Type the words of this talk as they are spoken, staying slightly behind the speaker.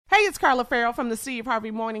Hey, it's Carla Farrell from the Steve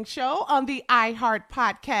Harvey Morning Show on the iHeart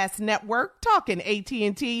Podcast Network, talking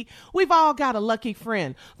AT&T. We've all got a lucky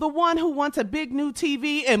friend, the one who wants a big new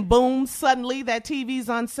TV and boom, suddenly that TV's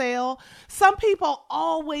on sale. Some people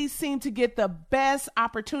always seem to get the best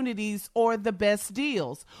opportunities or the best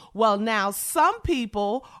deals. Well, now some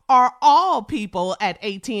people are all people at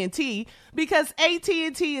AT&T because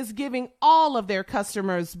AT&T is giving all of their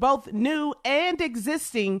customers, both new and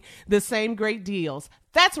existing, the same great deals.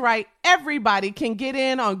 That's right. Everybody can get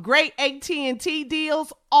in on great AT&T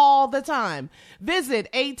deals all the time. Visit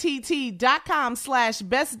att.com/best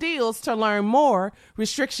deals to learn more.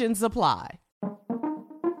 Restrictions apply.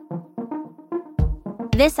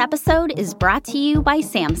 This episode is brought to you by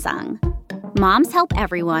Samsung. Moms help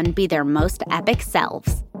everyone be their most epic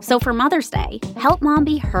selves. So for Mother's Day, help mom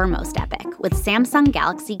be her most epic with Samsung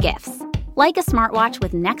Galaxy gifts. Like a smartwatch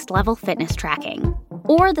with next-level fitness tracking.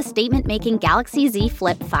 Or the statement-making Galaxy Z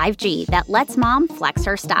Flip 5G that lets mom flex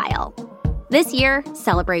her style. This year,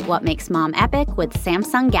 celebrate what makes mom epic with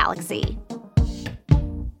Samsung Galaxy.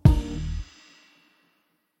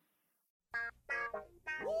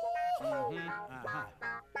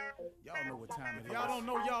 Y'all know what time it is. Y'all don't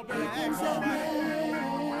know, y'all better ask somebody.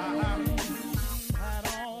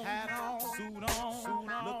 Hat on, suit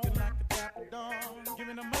on, looking like a dapper dog,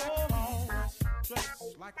 giving them all on,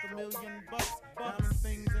 dressed like $1 million, diamond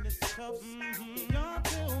things in his cuffs. Y'all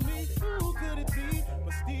tell me who could it be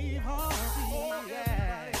but Steve Harvey? Oh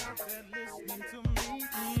yeah, they're listening to me.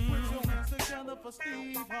 Put your hands together for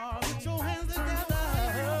Steve Harvey. Put your hands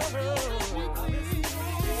together.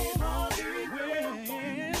 Steve Harvey.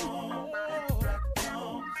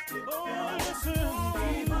 Oh, listen,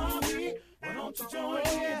 Steve Harvey. Why don't you join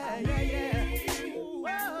in?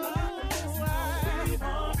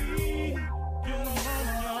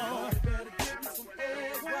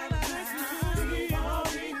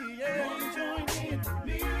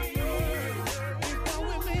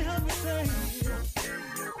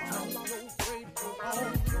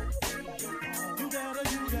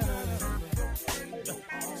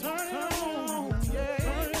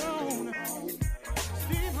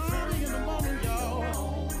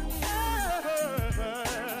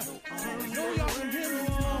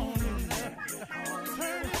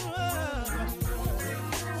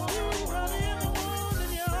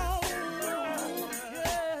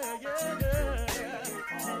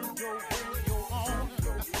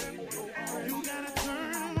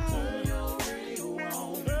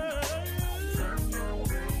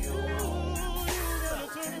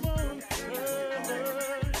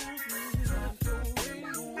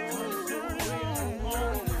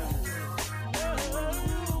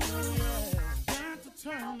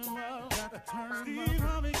 Steve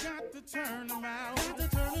Harvey got to turn them out. Got to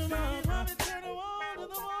turn them out. Harvey turn them on in the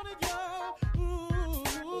morning, y'all.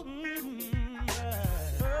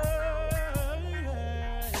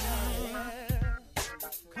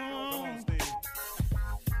 Come on, Steve.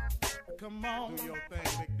 Come on. Do your thing,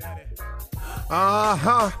 Big Daddy.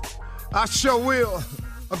 I sure will.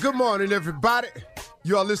 Good morning, everybody.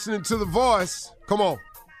 You are listening to The Voice. Come on.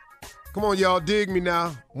 Come on, y'all. Dig me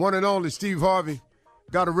now. One and only Steve Harvey.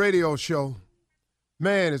 Got a radio show.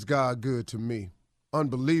 Man, is God good to me.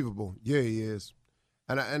 Unbelievable. Yeah, he is.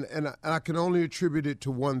 And I can only attribute it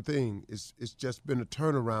to one thing. It's just been a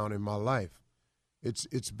turnaround in my life.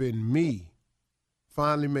 It's been me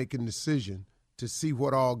finally making a decision to see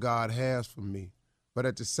what all God has for me, but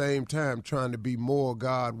at the same time trying to be more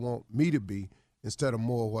God want me to be instead of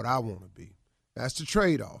more what I want to be. That's the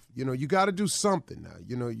trade-off. You know, you got to do something now.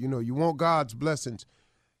 You know, you want God's blessings.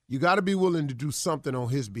 You got to be willing to do something on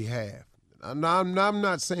his behalf. I'm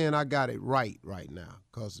not saying I got it right now,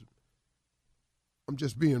 because I'm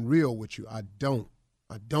just being real with you. I don't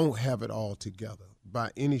have it all together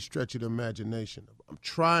by any stretch of the imagination. I'm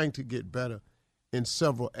trying to get better in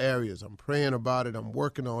several areas. I'm praying about it. I'm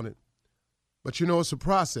working on it. But, you know, it's a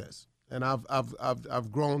process, and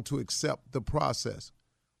I've grown to accept the process.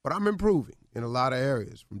 But I'm improving in a lot of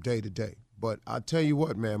areas from day to day. But I tell you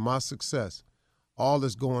what, man, my success, all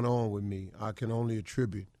that's going on with me, I can only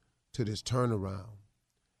attribute to this turnaround.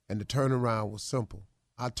 And the turnaround was simple.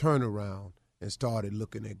 I turned around and started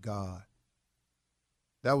looking at God.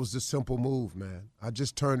 That was the simple move, man. I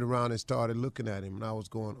just turned around and started looking at him, and I was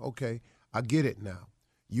going, okay, I get it now.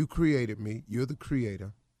 You created me. You're the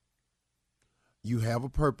creator. You have a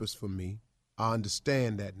purpose for me. I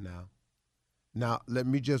understand that now. Now, let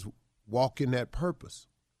me just walk in that purpose,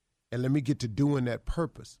 and let me get to doing that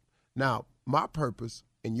purpose. Now, my purpose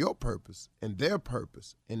and your purpose and their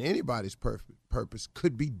purpose and anybody's purpose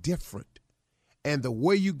could be different. And the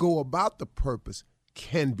way you go about the purpose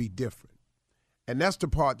can be different. And that's the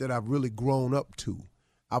part that I've really grown up to.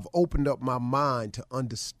 I've opened up my mind to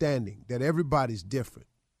understanding that everybody's different.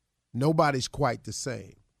 Nobody's quite the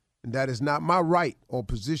same. And that is not my right or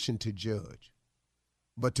position to judge,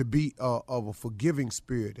 but to be of a forgiving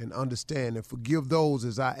spirit and understand and forgive those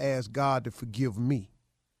as I ask God to forgive me.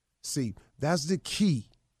 See, that's the key.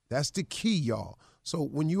 That's the key, y'all. So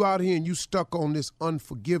when you out here and you stuck on this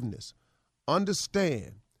unforgiveness,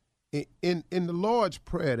 understand in the Lord's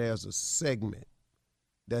Prayer, there's a segment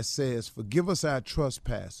that says, forgive us our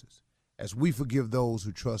trespasses as we forgive those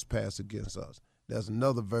who trespass against us. There's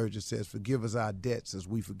another version that says, forgive us our debts as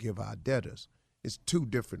we forgive our debtors. It's two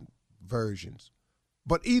different versions.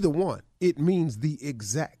 But either one, it means the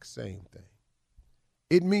exact same thing.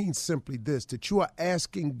 It means simply this, that you are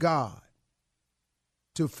asking God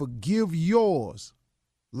to forgive yours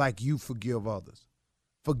like you forgive others.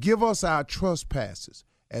 Forgive us our trespasses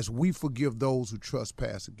as we forgive those who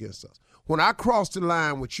trespass against us. When I cross the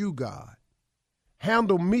line with you, God,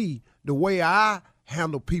 handle me the way I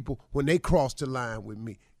handle people when they cross the line with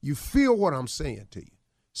me. You feel what I'm saying to you.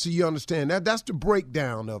 So you understand that? That's the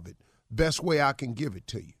breakdown of it. Best way I can give it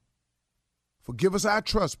to you. Forgive us our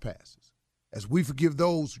trespasses as we forgive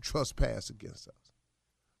those who trespass against us.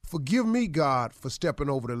 Forgive me, God, for stepping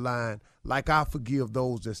over the line like I forgive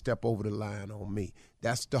those that step over the line on me.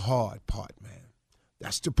 That's the hard part, man.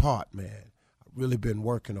 That's the part, man, I've really been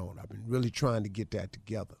working on. I've been really trying to get that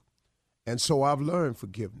together. And so I've learned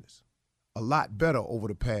forgiveness a lot better over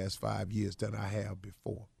the past 5 years than I have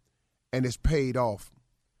before. And it's paid off.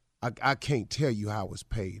 I can't tell you how it's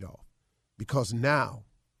paid off, because now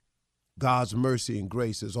God's mercy and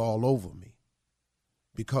grace is all over me,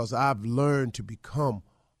 because I've learned to become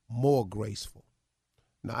more graceful.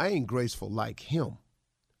 Now, I ain't graceful like him.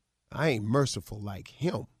 I ain't merciful like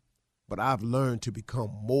him, but I've learned to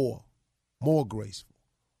become more graceful,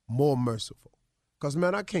 more merciful. Because,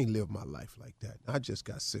 man, I can't live my life like that. I just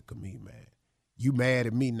got sick of me, man. You mad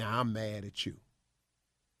at me, now I'm mad at you.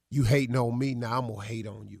 You hating on me, now I'm going to hate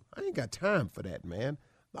on you. I ain't got time for that, man.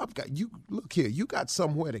 I've got you. Look here, you got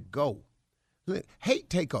somewhere to go. Hate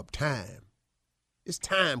take up time. It's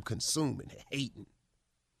time consuming, hating.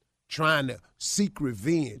 Trying to seek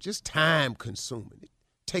revenge. It's time consuming. It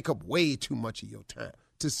take up way too much of your time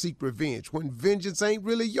to seek revenge when vengeance ain't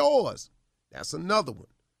really yours. That's another one.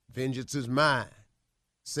 Vengeance is mine,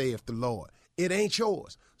 saith the Lord. It ain't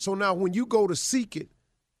yours. So now when you go to seek it,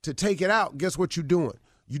 to take it out, guess what you're doing?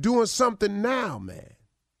 You're doing something now, man.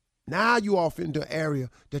 Now you off into an area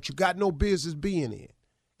that you got no business being in.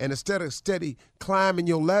 And instead of steady climbing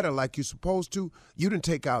your ladder like you're supposed to, you didn't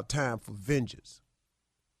take out time for vengeance.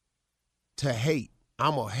 To hate.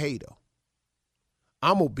 I'm a hater.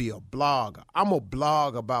 I'm going to be a blogger. I'm going to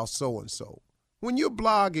blog about so-and-so. When you're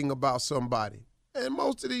blogging about somebody, and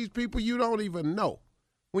most of these people you don't even know,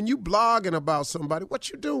 when you blogging about somebody, what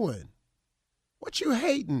you doing? What you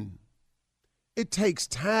hating? It takes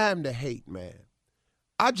time to hate, man.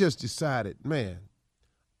 I just decided, man,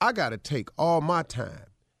 I got to take all my time,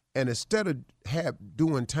 and instead of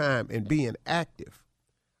doing time and being active,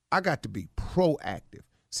 I got to be proactive.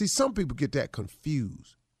 See, some people get that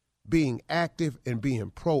confused, being active and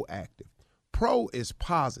being proactive. Pro is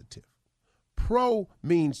positive. Pro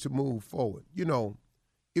means to move forward. You know,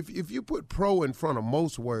 if you put pro in front of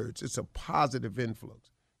most words, it's a positive influence.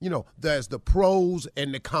 You know, there's the pros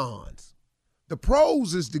and the cons. The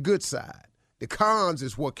pros is the good side. The cons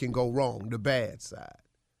is what can go wrong, the bad side.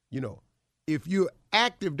 You know, if you're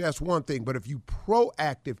active, that's one thing. But if you're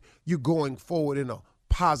proactive, you're going forward in a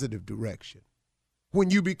positive direction. When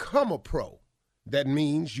you become a pro, that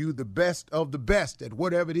means you the best of the best at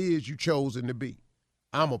whatever it is you chosen to be.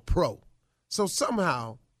 I'm a pro. So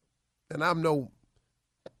somehow, and I'm no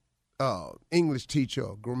English teacher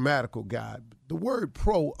or grammatical guy, the word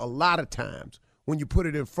pro a lot of times when you put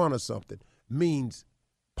it in front of something means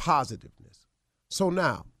positiveness. So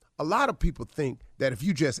now, a lot of people think that if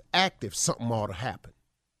you just active, something ought to happen.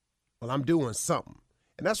 Well, I'm doing something.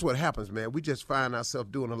 And that's what happens, man. We just find ourselves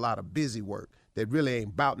doing a lot of busy work that really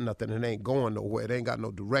ain't about nothing and ain't going nowhere. It ain't got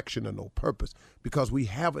no direction or no purpose because we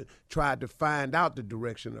haven't tried to find out the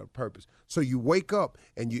direction or purpose. So you wake up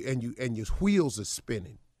and your wheels are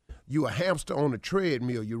spinning. You a hamster on a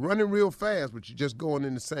treadmill. You're running real fast, but you're just going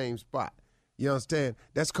in the same spot. You understand?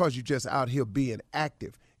 That's because you're just out here being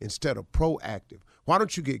active instead of proactive. Why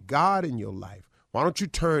don't you get God in your life? Why don't you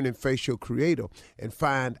turn and face your Creator and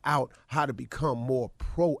find out how to become more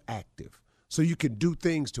proactive so you can do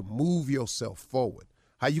things to move yourself forward,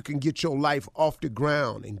 how you can get your life off the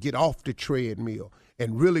ground and get off the treadmill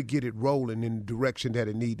and really get it rolling in the direction that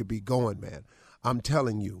it need to be going, man. I'm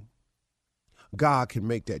telling you, God can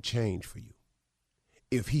make that change for you.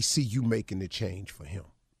 if he see you making the change for him.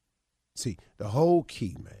 See, the whole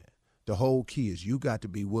key, man, the whole key is you got to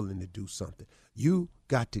be willing to do something. You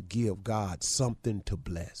got to give God something to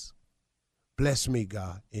bless. Bless me,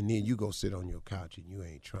 God, and then you go sit on your couch and you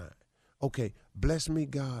ain't trying. Okay, bless me,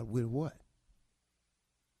 God, with what?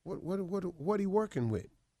 What he working with?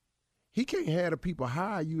 He can't have the people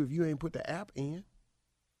hire you if you ain't put the app in.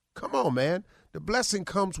 Come on, man. The blessing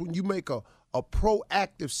comes when you make a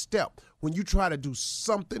proactive step, when you try to do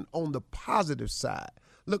something on the positive side.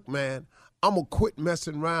 Look, man, I'm going to quit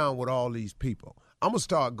messing around with all these people. I'm going to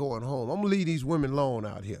start going home. I'm going to leave these women alone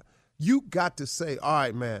out here. You got to say, all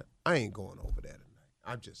right, man, I ain't going over there tonight.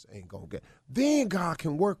 I just ain't going to get. Then God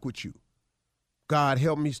can work with you. God,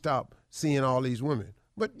 help me stop seeing all these women.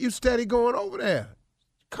 But you steady going over there,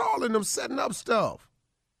 calling them, setting up stuff.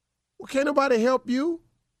 Well, can't nobody help you?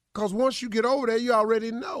 Because once you get over there, you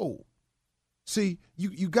already know. See,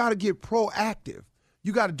 you got to get proactive.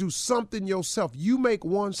 You got to do something yourself. You make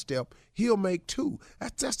one step, he'll make two.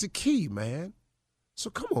 That's the key, man. So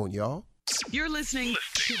come on, y'all. You're listening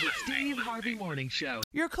to the Steve Harvey Morning Show.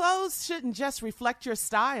 Your clothes shouldn't just reflect your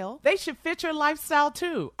style. They should fit your lifestyle,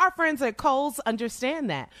 too. Our friends at Kohl's understand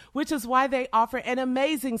that, which is why they offer an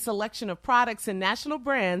amazing selection of products and national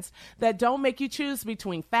brands that don't make you choose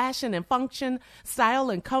between fashion and function, style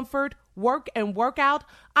and comfort, work and workout.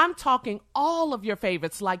 I'm talking all of your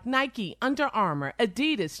favorites like Nike, Under Armour,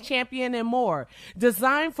 Adidas, Champion, and more.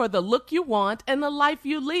 Designed for the look you want and the life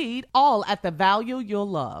you lead, all at the value you'll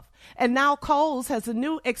love. And now Kohl's has a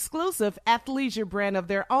new exclusive athleisure brand of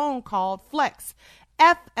their own called Flex.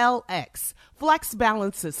 FLX. Flex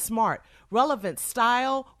balances smart, relevant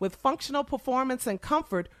style with functional performance and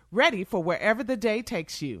comfort, ready for wherever the day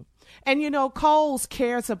takes you. And you know, Kohl's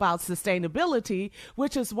cares about sustainability,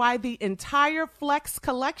 which is why the entire Flex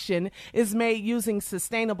collection is made using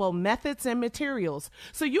sustainable methods and materials,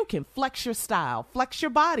 so you can flex your style, flex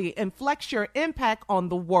your body, and flex your impact on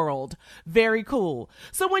the world. Very cool.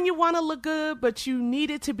 So when you want to look good, but you need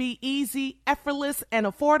it to be easy, effortless, and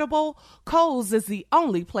affordable, Kohl's is the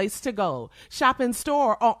only place to go. Shop in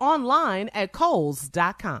store or online at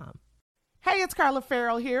Kohls.com. Hey, it's Carla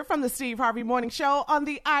Farrell here from the Steve Harvey Morning Show on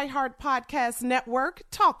the iHeart Podcast Network,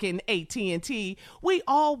 talking AT&T. We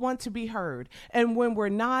all want to be heard, and when we're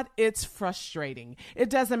not, it's frustrating. It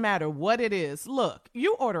doesn't matter what it is. Look,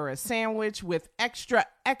 you order a sandwich with extra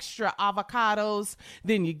avocados,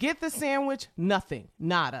 then you get the sandwich, nothing,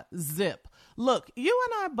 nada, zip. Look, you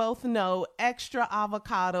and I both know extra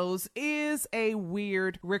avocados is a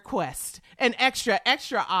weird request. And extra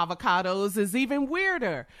avocados is even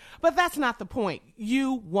weirder. But that's not the point.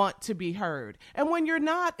 You want to be heard. And when you're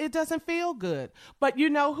not, it doesn't feel good. But you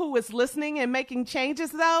know who is listening and making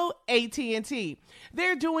changes, though? AT&T.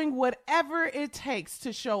 They're doing whatever it takes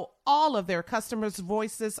to show all of their customers'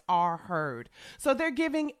 voices are heard. So they're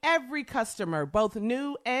giving every customer, both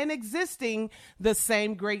new and existing, the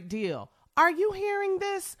same great deal. Are you hearing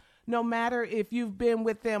this? No matter if you've been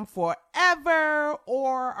with them forever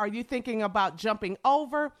or are you thinking about jumping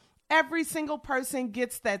over, every single person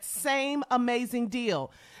gets that same amazing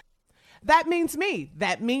deal. That means me.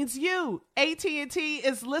 That means you. AT&T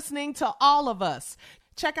is listening to all of us.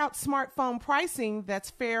 Check out smartphone pricing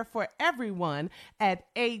that's fair for everyone at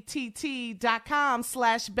att.com/best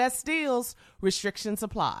deals. Restrictions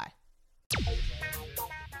apply.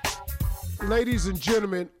 Ladies and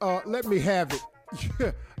gentlemen, let me have it.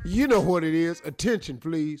 You know what it is. Attention,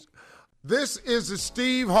 please. This is the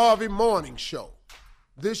Steve Harvey Morning Show.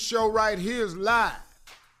 This show right here is live.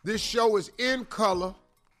 This show is in color,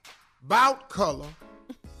 about color,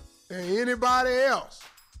 and anybody else.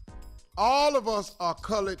 All of us are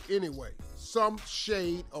colored anyway, some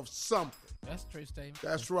shade of something. That's a true statement.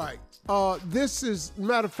 That's right. This is,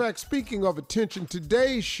 matter of fact, speaking of attention,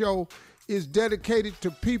 today's show is dedicated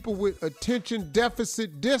to people with attention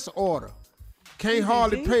deficit disorder. Can't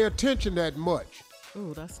hardly pay attention that much.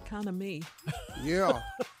 Oh, that's kind of me. Yeah,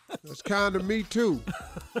 that's kind of me too.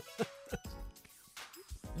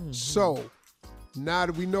 So, now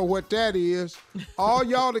that we know what that is, all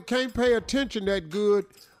y'all that can't pay attention that good,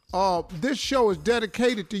 this show is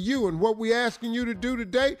dedicated to you, and what we asking you to do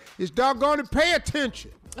today is doggone it, pay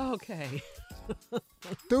attention. Okay.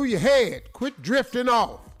 Through your head. Quit drifting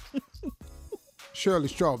off. Shirley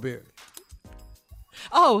Strawberry.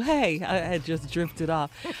 Oh, hey, I had just drifted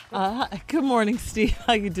off. Good morning, Steve.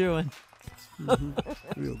 How you doing?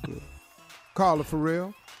 Real good. Carla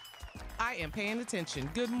Farrell. I am paying attention.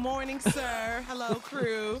 Good morning, sir. Hello,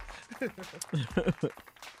 crew.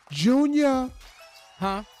 Junior.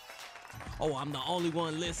 Huh? Oh, I'm the only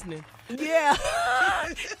one listening. Yeah.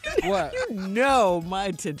 What? You know my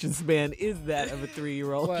attention span is that of a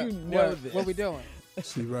 3-year-old. You know this. What we doing?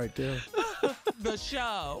 See right there. The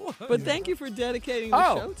show. But thank you for dedicating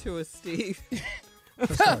the show to us, Steve.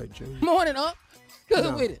 That's all right, Junior. Morning, up. Good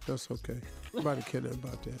No, with it. that's okay. Nobody care nothing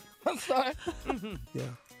about that. I'm sorry. Yeah.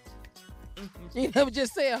 You never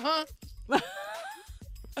just said, huh?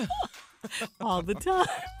 All the time.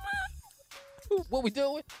 What we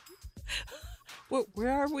doing?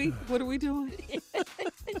 Where are we? What are we doing?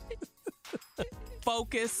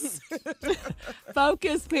 Focus.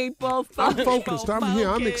 Focus, people. I'm Focus. focused. I'm here.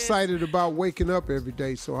 I'm Focus. excited about waking up every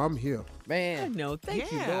day, so I'm here. I Man. know.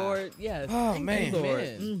 Thank Yeah. you, Lord. Yes. Oh, Thank man. you, Lord.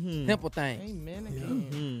 Amen. Simple things. Amen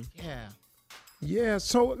again. Yeah. Yeah,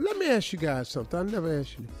 so let me ask you guys something. I never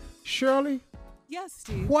asked you. Shirley, Yes,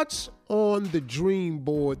 Steve. what's on the dream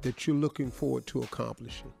board that you're looking forward to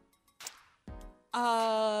accomplishing?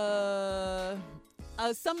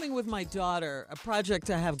 Something with my daughter. A project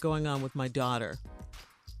I have going on with my daughter.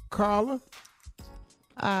 Carla?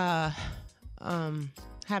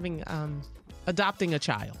 Adopting a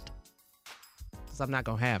child. Because I'm not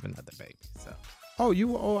going to have another baby. So Oh,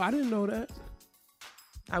 I didn't know that.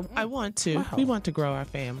 I want to. Wow. We want to grow our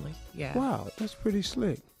family. Yeah. Wow, that's pretty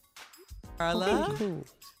slick. Carla. Cool.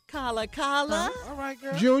 Carla. All right,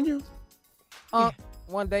 girl. Junior?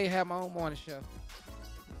 One day have my own morning show.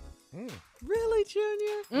 Really,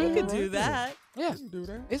 Junior? You could do that. Yeah. Do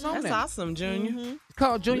that. It's on That's there. awesome, Junior. It's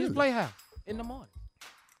called Junior's Really? Playhouse in the morning.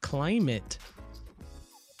 Claim it.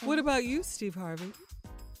 What about you, Steve Harvey?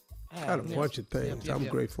 Got a bunch of things Yep, I'm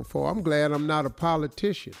yep. grateful for. I'm glad I'm not a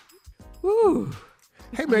politician. Woo.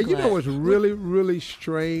 Hey, man, you know glad. what's really, really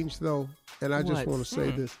strange, though? And I just What? want to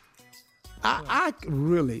say this.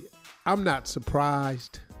 I'm not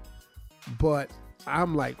surprised, but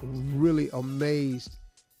I'm like really amazed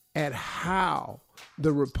at how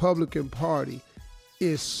the Republican Party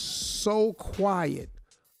is so quiet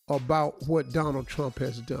about what Donald Trump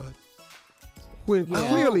has done. When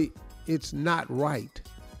clearly it's not right,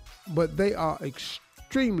 but they are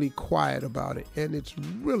extremely quiet about it, and it's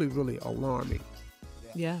really, really alarming.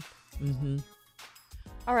 Yeah. Mm-hmm.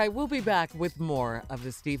 All right, we'll be back with more of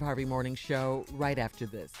the Steve Harvey Morning Show right after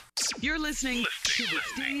this. You're listening to the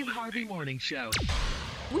Steve Harvey Morning Show.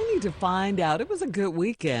 We need to find out. It was a good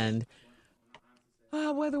weekend.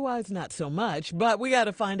 Weather-wise, not so much, but we got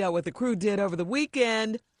to find out what the crew did over the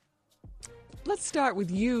weekend. Let's start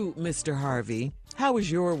with you, Mr. Harvey. How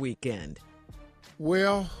was your weekend?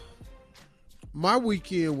 Well, my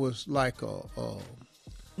weekend was like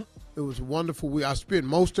it was a wonderful week. I spent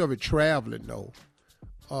most of it traveling though.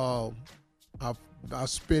 I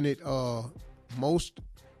spent it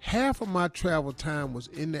half of my travel time was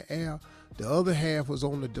in the air. The other half was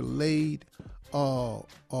on a delayed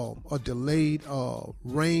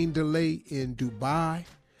rain delay in Dubai.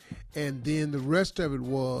 And then the rest of it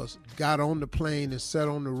was got on the plane and sat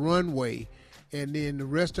on the runway. And then the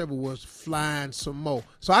rest of it was flying some more.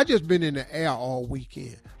 So I just been in the air all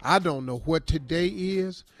weekend. I don't know what today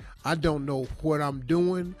is. I don't know what I'm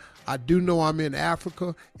doing. I do know I'm in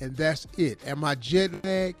Africa, and that's it. Am I jet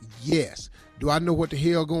lagged? Yes. Do I know what the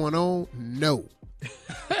hell going on? No.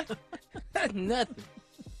 Nothing.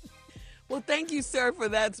 Well, thank you, sir, for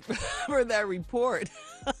that report.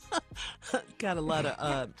 Got a lot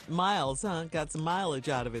of miles, huh? Got some mileage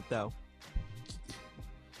out of it, though.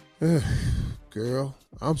 Girl,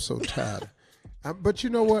 I'm so tired. But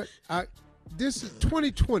you know what? This is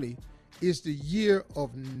 2020 is the year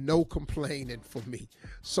of no complaining for me.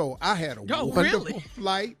 So I had a wonderful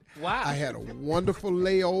flight. Wow. I had a wonderful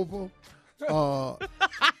layover.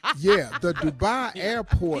 Yeah, the Dubai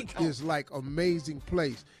airport is like amazing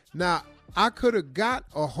place. Now, I could have got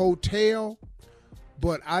a hotel,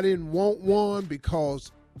 but I didn't want one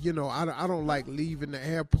because, you know, I don't like leaving the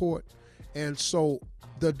airport. And so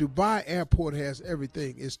the Dubai airport has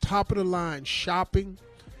everything. It's top of the line shopping.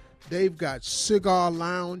 They've got cigar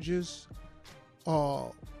lounges,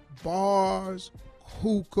 bars,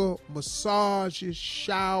 hookah, massages,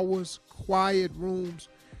 showers, quiet rooms.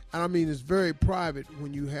 And I mean, it's very private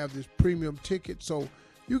when you have this premium ticket. So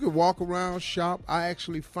you can walk around, shop. I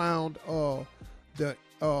actually found the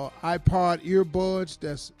iPod earbuds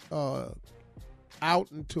that's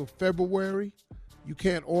out until February. You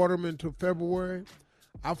can't order them until February.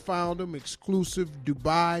 I found them exclusive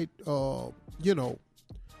Dubai,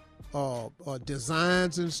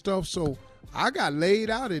 designs and stuff. So I got laid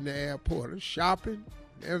out in the airport. Shopping,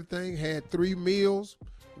 everything. Had 3 meals,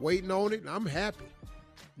 waiting on it. I'm happy.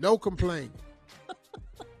 No complaining.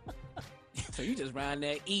 So you just around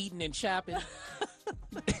there eating and shopping.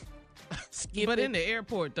 But in the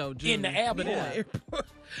airport, though, Junior. In the airport. But in the airport.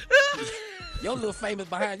 Your little famous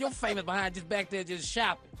behind. Your famous behind just back there just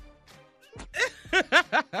shopping.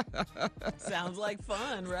 Sounds like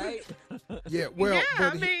fun, right? Yeah, well, Yeah,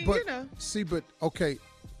 but, I mean, but you know. see, but okay,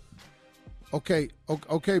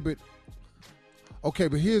 but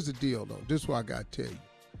here's the deal, though. This is what I got to tell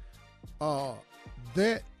you.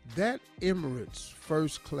 That Emirates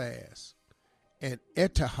first class and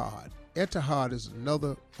Etihad is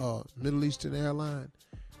another Middle Eastern airline,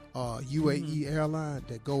 UAE airline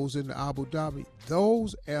that goes into Abu Dhabi.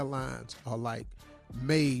 Those airlines are like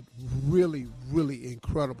made really, really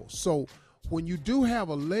incredible. So when you do have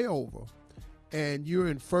a layover and you're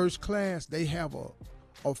in first class, they have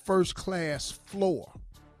a first class floor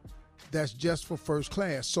that's just for first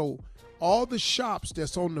class. So all the shops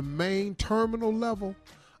that's on the main terminal level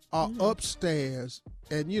are upstairs.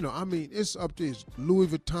 And, it's up there. It's Louis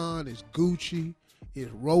Vuitton, it's Gucci,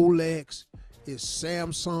 it's Rolex, it's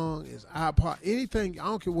Samsung, it's iPod, anything. I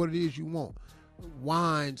don't care what it is you want.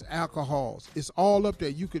 Wines, alcohols, it's all up there.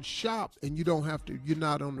 You could shop and you don't have to, you're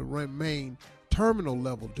not on the main terminal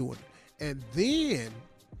level doing it.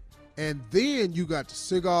 And then you got the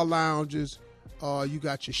cigar lounges, you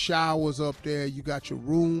got your showers up there, you got your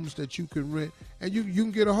rooms that you can rent, and you can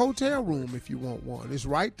get a hotel room if you want one. It's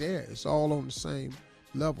right there. It's all on the same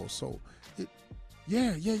level. So, they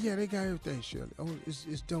got everything, Shirley. Oh,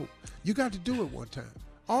 it's dope. You got to do it one time.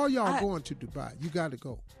 All y'all going to Dubai. You got to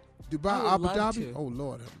go. Dubai, Abu Dhabi. To. Oh,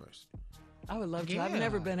 Lord have mercy. I would love to. Yeah. I've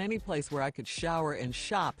never been any place where I could shower and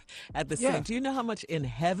shop at the same. Do you know how much in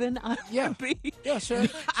heaven I would be? Yeah, sure.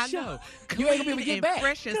 I know. You ain't gonna be able to get And back.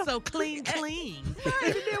 fresh and so clean. Right,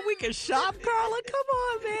 and then we can shop, Carla. Come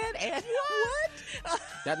on, man. And what?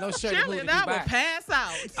 Got no shirt. Shirley and I will pass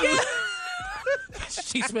out.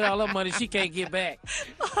 She spent all her money. She can't get back.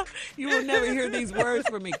 You will never hear these words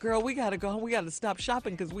from me. Girl, we got to go home. We got to stop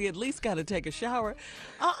shopping because we at least got to take a shower.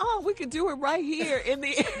 We could do it right here in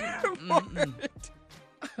the airport.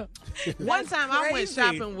 One time I went crazy.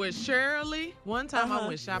 shopping with Shirley.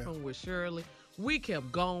 We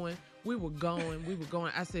kept going. We were going.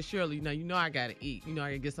 I said, Shirley, you know I got to eat. I got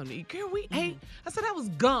to get something to eat. Girl, we ate. I said, that was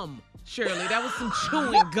gum, Shirley. That was some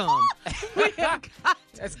chewing gum.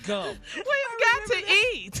 That's gum. We got to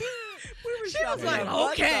eat. We were She was shopping like, at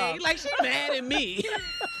one okay. stop. Like, she mad at me.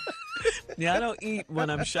 Yeah, I don't eat when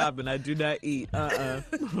I'm shopping. I do not eat.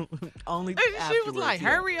 Only And she was afterwards, like, yeah.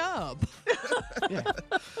 hurry up.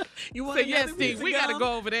 You So, want yes, another Steve, piece we of got to gum?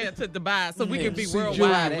 go over there to Dubai so we can be See,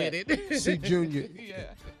 worldwide Junior. with it. See, Junior.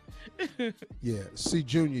 Yeah. See,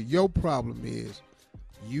 Junior, your problem is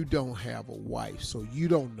you don't have a wife, so you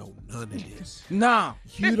don't know none of this. Nah.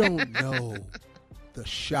 You don't know the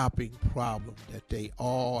shopping problem that they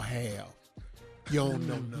all have. You don't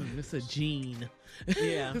know none of It's a gene.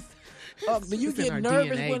 Yeah. Do you It's in get our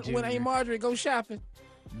nervous DNA, when Junior. Aunt Marjorie go shopping?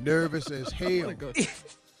 nervous as hell.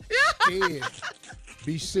 Scared.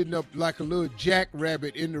 Be sitting up like a little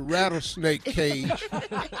jackrabbit in the rattlesnake cage.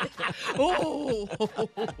 Oh.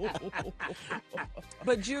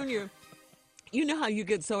 But Junior, you know how you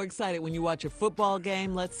get so excited when you watch a football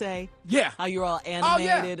game, let's say? Yeah. How you're all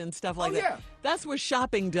animated and stuff like that. yeah. That's what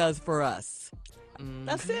shopping does for us.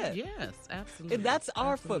 That's it. Yes, absolutely. And that's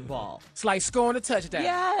our football. It's like scoring a touchdown.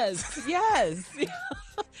 Yes, yes.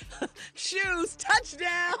 Shoes,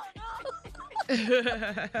 touchdown.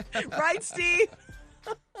 Right, Steve?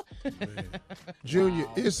 Junior,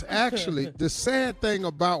 it's actually, the sad thing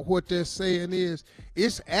about what they're saying is,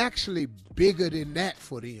 it's actually bigger than that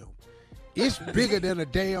for them. It's bigger than a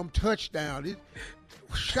damn touchdown.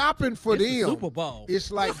 Shopping for them, Super Bowl.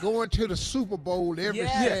 it's like going to the Super Bowl every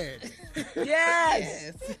Saturday.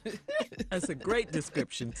 Yes. That's a great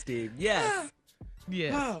description, Steve. Yes.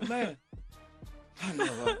 Yes. Oh, man. I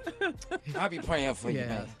know. I'll be praying for you,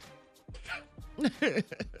 man.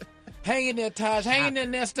 Hang in there, Taj. Hang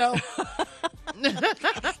in there, Nesto.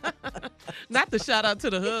 Not to shout out to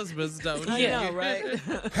the husbands, though. I know, right?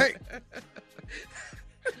 Hey,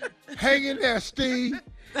 hang in there, Steve.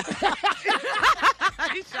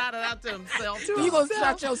 He shouted out to himself. You gonna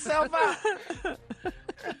shout yourself out?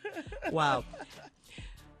 Wow.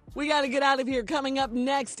 We got to get out of here. Coming up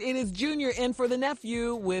next, it is Junior in for the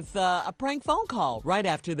nephew with a prank phone call right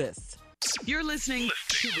after this. You're listening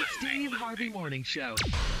to the Steve Harvey Morning Show.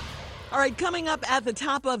 All right, coming up at the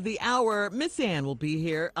top of the hour, Miss Ann will be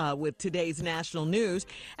here with today's national news.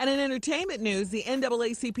 And in entertainment news, the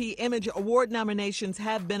NAACP Image Award nominations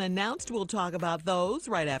have been announced. We'll talk about those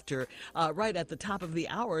right at the top of the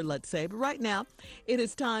hour, let's say. But right now, it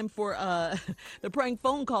is time for the prank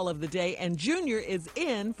phone call of the day, and Junior is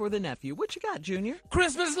in for the nephew. What you got, Junior?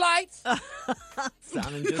 Christmas lights?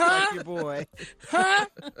 Sounding just like your boy. Huh?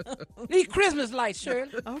 These Christmas lights,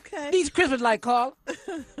 Shirley. Okay. These Christmas lights, Carl.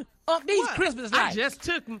 These What? Christmas lights.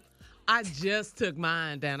 I just took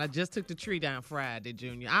mine down. I just took the tree down Friday,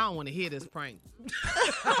 Junior. I don't want to hear this prank. See,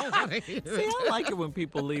 I like it when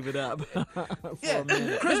people leave it up for a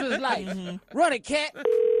minute. Christmas lights. Run it, cat.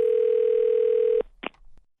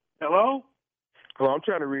 Hello? Hello, I'm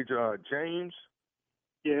trying to reach James.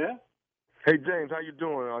 Yeah? Hey, James, how you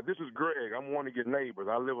doing? This is Greg. I'm one of your neighbors.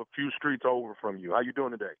 I live a few streets over from you. How you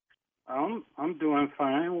doing today? I'm doing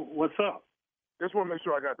fine. What's up? Just want to make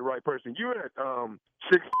sure I got the right person. You're at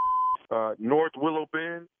 6 North Willow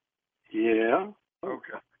Bend? Yeah.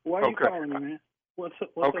 Okay. Why are you Okay. calling me, man? What's up?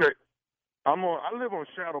 Okay. I live on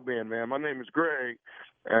Shadow Bend, man. My name is Greg,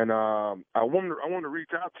 and I want to reach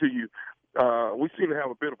out to you. We seem to have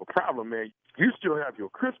a bit of a problem, man. You still have your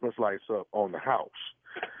Christmas lights up on the house,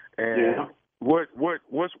 and Yeah. what's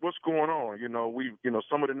going on?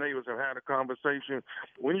 Some of the neighbors have had a conversation.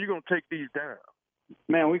 When are you gonna take these down?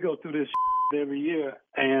 Man, we go through this every year,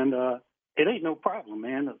 and it ain't no problem,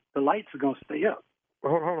 man. The lights are going to stay up.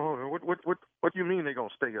 Hold on. What do you mean they're gonna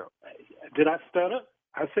stay up? Did I stutter?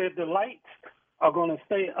 I said the lights are going to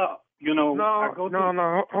stay up. You know, I go through.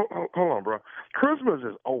 No. Hold on, bro. Christmas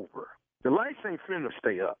is over. The lights ain't finna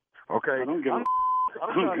stay up. Okay. I don't give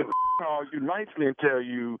I'm trying to call you nicely and tell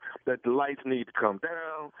you that the lights need to come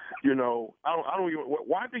down. I don't even.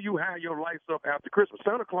 Why do you have your lights up after Christmas?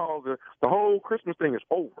 Santa Claus, the whole Christmas thing is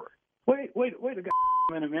over. Wait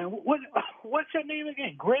a minute, man. What's your name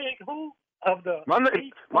again? Greg who? Of the My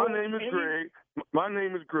name is Greg. My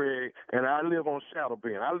name is Greg, and I live on Shadow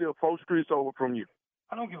Bend. I live 4 streets over from you.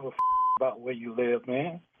 I don't give a about where you live,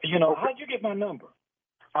 man. How'd you get my number?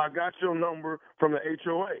 I got your number from the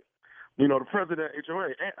HOA. The president of HOA,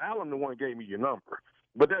 Alan, the one gave me your number.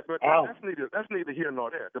 But that's neither here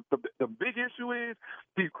nor there. The big issue is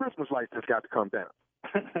these Christmas lights just got to come down.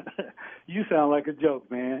 You sound like a joke,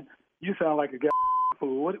 man. You sound like a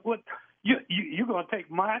fool. What? You gonna take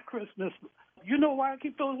my Christmas? You know why I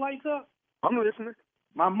keep those lights up? I'm listening.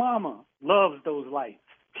 My mama loves those lights.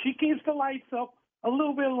 She keeps the lights up a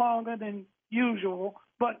little bit longer than usual,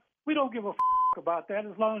 but we don't give a about that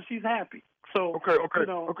as long as she's happy. So okay. Let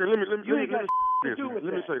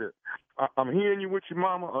me say this. I'm hearing you with your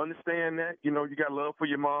mama. Understand that. You got love for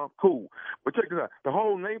your mom. Cool. But check this out. The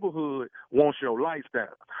whole neighborhood wants your lights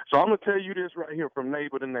down. So I'm gonna tell you this right here from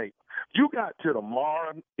neighbor to neighbor. You got to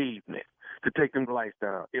tomorrow evening to take them lights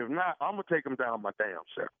down. If not, I'm gonna take them down my damn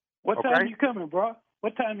self. What time you coming, bro?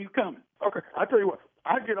 What time you coming? Okay. I tell you what.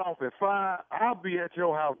 I get off at 5. I'll be at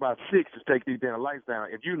your house by 6 to take these damn lights down.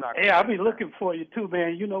 If you're not, I'll be looking for you too,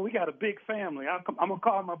 man. We got a big family. I'm gonna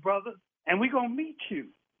call my brother, and we're gonna meet you.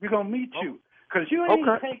 We're gonna meet you because you ain't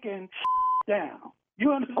taking down.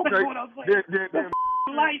 You understand what I'm saying? The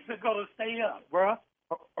lights are gonna stay up, bro.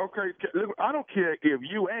 Okay. I don't care if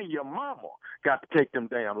you and your mama got to take them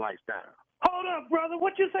damn lights down. Hold up, brother.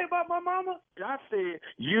 What you say about my mama? I said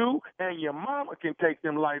you and your mama can take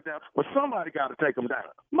them lights down, but somebody got to take them down.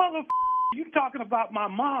 You talking about my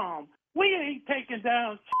mom. We ain't taking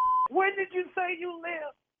down Where did you say you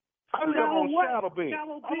live? I live on Shadow Bend. I'm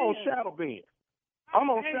on Shadow Bend. I'm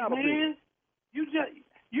on Shadow Bend.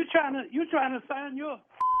 You trying to sign your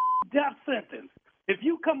death sentence. If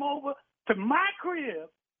you come over to my crib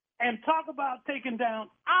and talk about taking down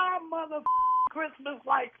our mother Christmas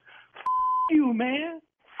lights, you, man.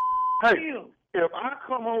 Hey, you. If I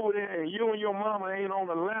come over there and you and your mama ain't on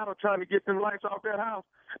the ladder trying to get them lights off that house,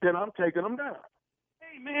 then I'm taking them down.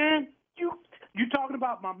 Hey, man, you talking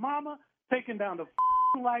about my mama taking down the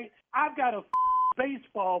light? I've got a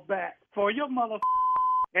baseball bat for your mother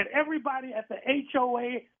and everybody at the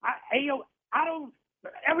HOA.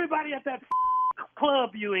 Everybody at that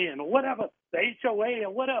club you in or whatever, the HOA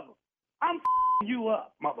or whatever. I'm you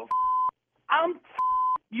up, mother. I'm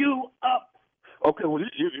you up. Okay, well, if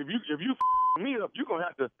you me up, you're gonna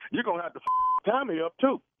have to Tommy up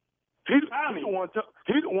too. He's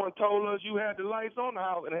the one told us you had the lights on the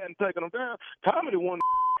house and hadn't taken them down. Tommy the one.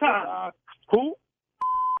 Tommy. Who?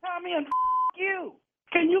 Tommy and you.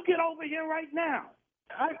 Can you get over here right now?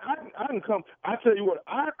 I can come. I tell you what,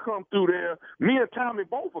 I come through there. Me and Tommy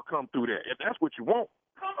both will come through there if that's what you want.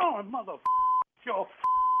 Come on, mother. You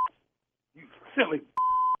silly.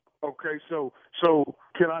 Okay, so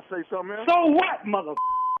Can I say something else? So what, mother?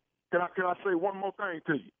 Can I say one more thing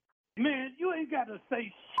to you? Man, you ain't got to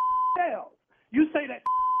say else. You say that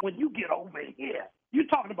when you get over here. You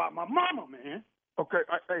talking about my mama, man. Okay,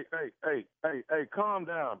 hey, calm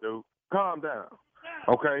down, dude. Calm down.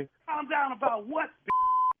 Okay? Calm down about what,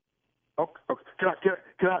 Okay.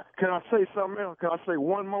 Can I say something else? Can I say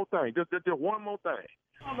one more thing? Just one more thing.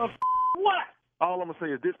 mother? What? All I'm gonna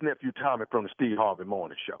say is this nephew Tommy from the Steve Harvey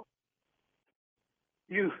Morning Show.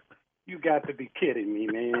 You got to be kidding me,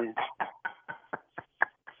 man.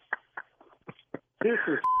 This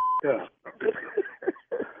is up.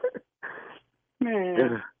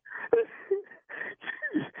 Man.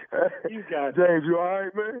 You got James, you all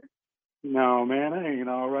right, man? No, man, I ain't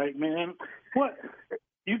all right, man. What?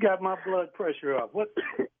 You got my blood pressure up. What?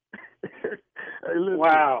 Hey, listen.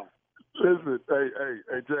 Wow. Listen, hey,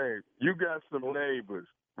 James, you got some neighbors,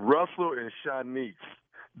 Russell and Shanice.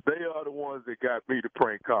 They are the ones that got me to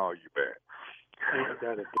prank call you, man.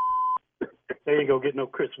 They ain't gonna get no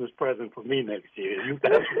Christmas present for me next year.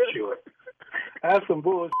 That's for sure. That's some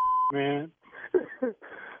bullshit, man.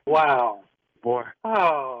 Wow. Boy.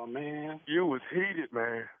 Oh, man. You was heated,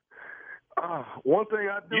 man. One thing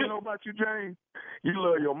I do know about you, James, you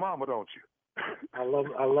love your mama, don't you? I love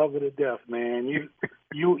her to death, man. You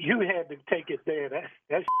had to take it there.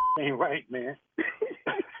 That ain't right, man.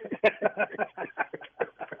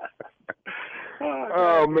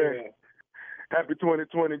 Oh, man. Happy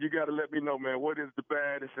 2020. You got to let me know, man, what is the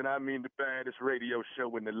baddest, and I mean the baddest radio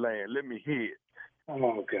show in the land? Let me hear it.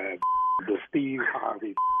 Oh, God. The Steve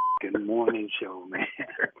Harvey Morning Show, man.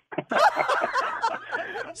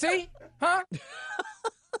 See? Huh?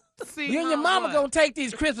 See, You and your mama going to take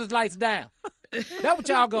these Christmas lights down. That's what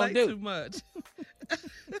y'all going to do. Too much.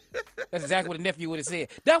 That's exactly what the nephew would have said.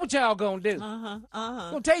 That's what y'all going to do. Going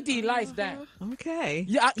to take these lights down. Okay.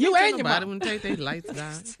 You and your mama. When take their lights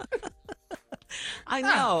down. I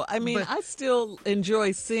know. I mean, I still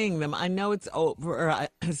enjoy seeing them. I know it's over. I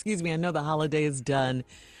know the holiday is done.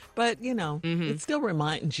 But, it still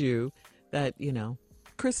reminds you that,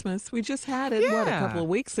 Christmas, we just had it, a couple of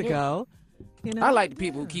weeks ago. I like the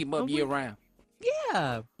people who keep them up year round.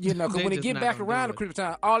 Yeah. Because when they get back around to Christmas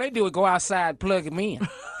time, all they do is go outside, plug them in.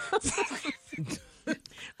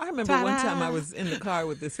 I remember one time I was in the car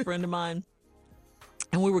with this friend of mine.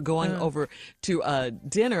 And we were going over to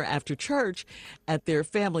dinner after church at their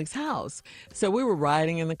family's house. So we were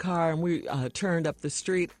riding in the car and we turned up the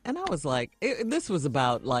street. And I was like, this was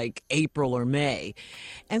about like April or May.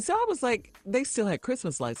 And so I was like, they still had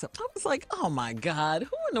Christmas lights up. I was like, oh my God,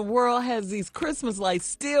 who in the world has these Christmas lights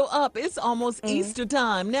still up? It's almost Easter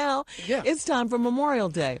time. Now it's time for Memorial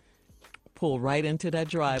Day. Pull right into that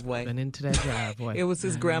driveway. And into that driveway. It was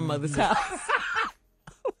his grandmother's house.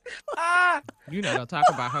 You know, don't talk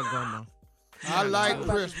about her grandma. I like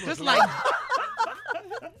Christmas. Just like.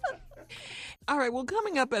 All right, well,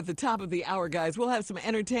 coming up at the top of the hour, guys, we'll have some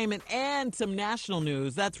entertainment and some national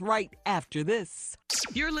news. That's right after this.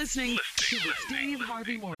 You're listening to the Steve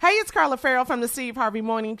Harvey Morning. Hey, it's Carla Farrell from the Steve Harvey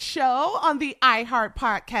Morning Show on the iHeart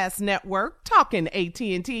Podcast Network, talking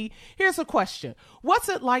AT&T. Here's a question. What's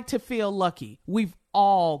it like to feel lucky? We've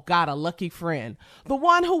all got a lucky friend. The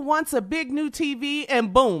one who wants a big new TV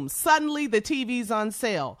and boom, suddenly the TV's on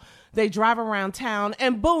sale. They drive around town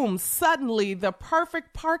and boom, suddenly the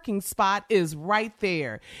perfect parking spot is right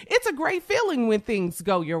there. It's a great feeling when things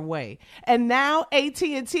go your way. And now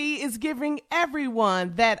AT&T is giving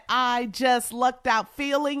everyone that I just lucked out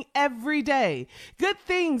feeling every day. Good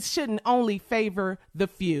things shouldn't only favor the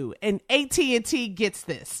few, and AT&T gets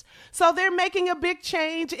this. So they're making a big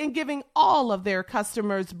change in giving all of their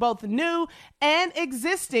customers, both new and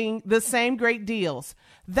existing, the same great deals.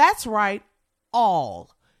 That's right,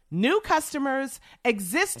 all. New customers,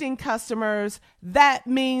 existing customers, that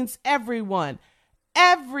means everyone,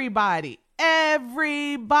 everybody.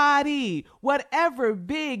 Whatever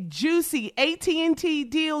big, juicy AT&T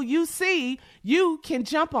deal you see, you can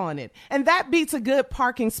jump on it. And that beats a good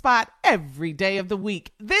parking spot every day of the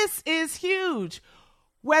week. This is huge.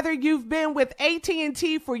 Whether you've been with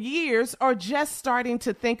AT&T for years or just starting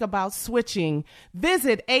to think about switching,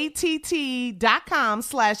 visit att.com/best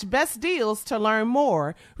deals to learn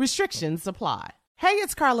more. Restrictions apply. Hey,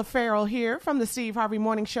 it's Carla Farrell here from the Steve Harvey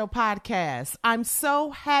Morning Show podcast. I'm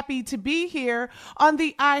so happy to be here on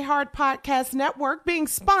the iHeart Podcast Network, being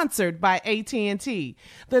sponsored by AT&T.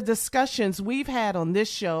 The discussions we've had on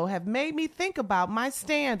this show have made me think about my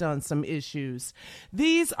stand on some issues.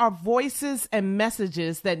 These are voices and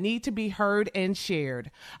messages that need to be heard and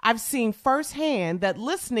shared. I've seen firsthand that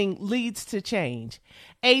listening leads to change.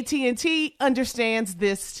 AT&T understands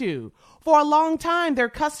this too. For a long time, their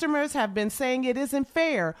customers have been saying it isn't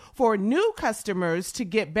fair for new customers to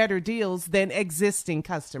get better deals than existing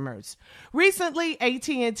customers. Recently,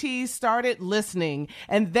 AT&T started listening,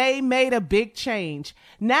 and they made a big change.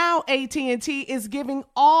 Now, AT&T is giving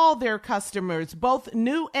all their customers, both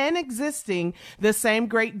new and existing, the same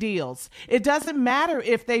great deals. It doesn't matter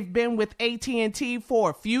if they've been with AT&T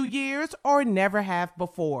for a few years or never have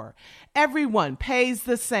before. Everyone pays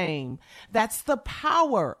the same. That's the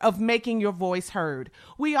power of making your voice heard.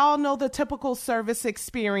 We all know the typical service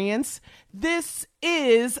experience. This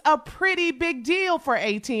is a pretty big deal for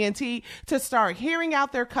AT&T to start hearing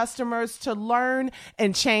out their customers to learn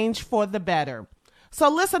and change for the better. So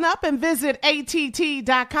listen up and visit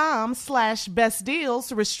att.com/best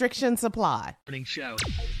deals. Restrictions apply. Morning show.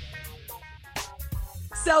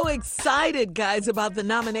 So excited, guys, about the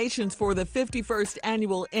nominations for the 51st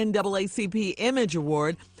Annual NAACP Image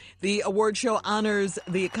Award. The award show honors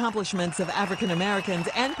the accomplishments of African Americans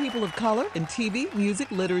and people of color in TV,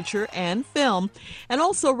 music, literature, and film, and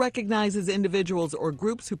also recognizes individuals or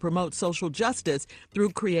groups who promote social justice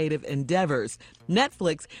through creative endeavors.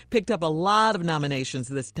 Netflix picked up a lot of nominations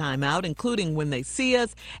this time out, including When They See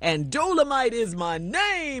Us and Dolomite Is My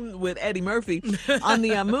Name with Eddie Murphy. On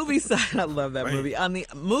the movie side, I love that movie. On the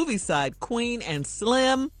movie side, Queen and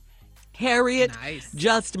Slim, Harriet,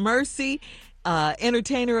 Just Mercy,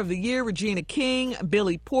 Entertainer of the Year, Regina King,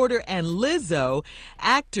 Billy Porter, and Lizzo.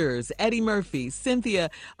 Actors, Eddie Murphy,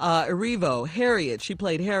 Cynthia Erivo, Harriet. She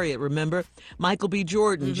played Harriet, remember? Michael B.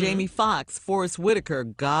 Jordan, Jamie Foxx, Forrest Whitaker,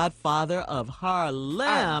 Godfather of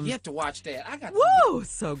Harlem. I've yet to watch that. I got Woo!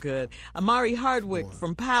 So good. Amari Hardwick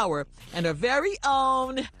from Power, and our very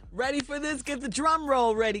own, ready for this? Get the drum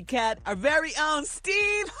roll ready, Kat. Our very own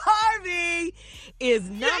Steve Harvey is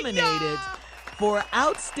nominated for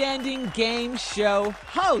Outstanding Game Show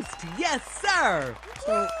Host. Yes, sir.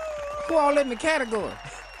 So, who all in the category?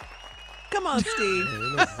 Come on, Steve.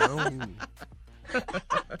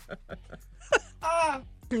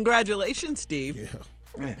 Congratulations, Steve.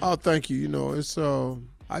 Yeah. Oh, thank you. You know, it's I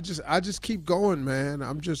just keep going, man.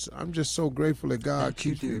 I'm just so grateful that God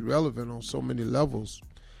keeps me relevant on so many levels.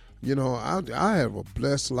 You know, I have a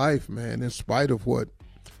blessed life, man, in spite of what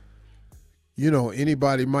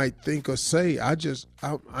anybody might think or say.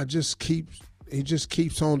 He just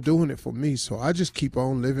keeps on doing it for me. So I just keep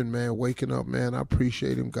on living, man, waking up, man. I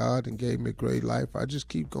appreciate him, God, and gave me a great life. I just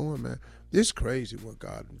keep going, man. It's crazy what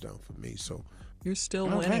God has done for me. So you're still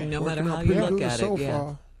winning no matter how you look at it. So yeah.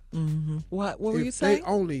 far. Mm-hmm. What were you If saying? they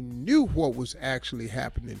only knew what was actually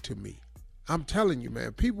happening to me. I'm telling you,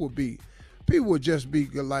 man, people would just be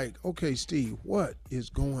like, okay, Steve, what is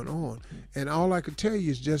going on? And all I can tell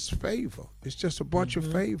you is just favor. It's just a bunch of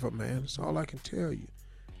favor, man. That's all I can tell you.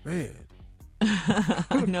 Man.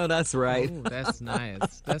 I know that's right. Ooh, that's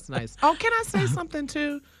nice. That's nice. Oh, can I say something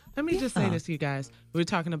too? Let me just say this, you guys. We were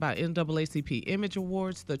talking about NAACP Image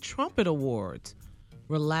Awards. The Trumpet Awards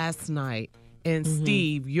were last night. And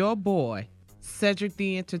Steve, your boy, Cedric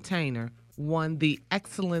the Entertainer, won the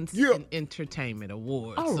Excellence in Entertainment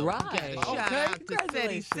Award. All so right. Okay.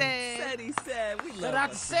 Congratulations. Ceddy said. We love Shout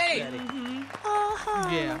out to Ceddy.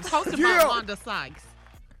 Yeah. Hosted by Wanda Sykes.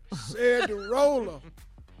 Said the roller.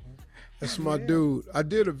 That's my dude. I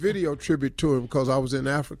did a video tribute to him because I was in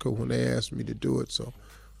Africa when they asked me to do it. So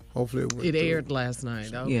hopefully it went It through. aired last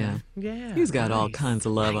night. Okay. Yeah. He's got all kinds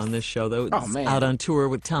of love on this show, though. Oh, man. Out on tour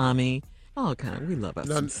with Tommy. All kind of. We love us.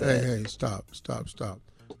 No, some Ced. hey, stop.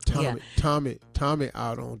 Tommy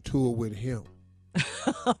out on tour with him.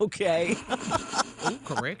 Okay. Ooh,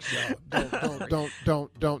 correction.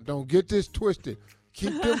 Don't get this twisted.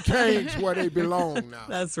 Keep them canes where they belong now.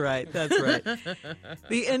 That's right. The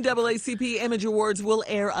NAACP Image Awards will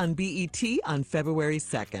air on BET on February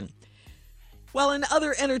 2nd. Well, in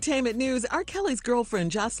other entertainment news, R. Kelly's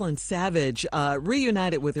girlfriend, Jocelyn Savage,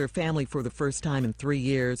 reunited with her family for the first time in 3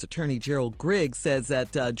 years. Attorney Gerald Griggs says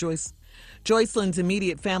that Joycelyn's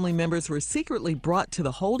immediate family members were secretly brought to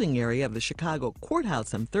the holding area of the Chicago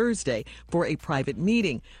courthouse on Thursday for a private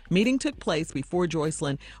meeting. Meeting took place before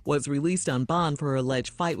Joycelyn was released on bond for her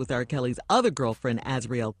alleged fight with R. Kelly's other girlfriend,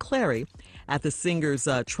 Azriel Clary, at the singer's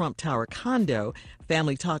Trump Tower condo.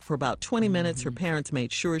 Family talked for about 20 minutes. Her parents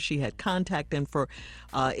made sure she had contact info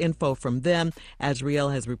from them.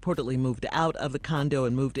 Azriel has reportedly moved out of the condo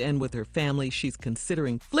and moved in with her family. She's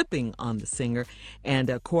considering flipping on the singer and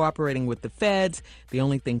cooperating with the feds. The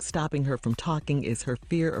only thing stopping her from talking is her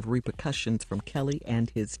fear of repercussions from Kelly and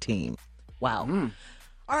his team. Wow.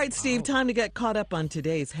 All right, Steve, time to get caught up on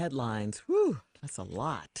today's headlines. Whew, that's a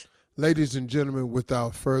lot. Ladies and gentlemen,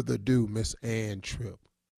 without further ado, Miss Ann Tripp.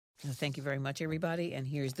 Thank you very much, everybody. And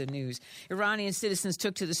here's the news. Iranian citizens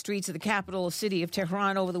took to the streets of the capital city of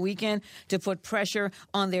Tehran over the weekend to put pressure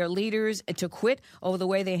on their leaders to quit over the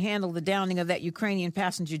way they handled the downing of that Ukrainian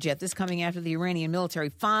passenger jet. This coming after the Iranian military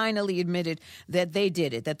finally admitted that they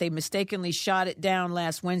did it, that they mistakenly shot it down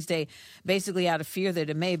last Wednesday, basically out of fear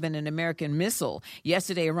that it may have been an American missile.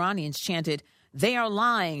 Yesterday, Iranians chanted, "They are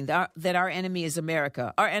lying that our enemy is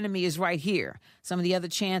America. Our enemy is right here." Some of the other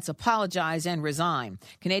chants, "Apologize and resign."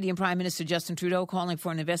 Canadian Prime Minister Justin Trudeau calling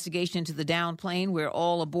for an investigation into the downed plane where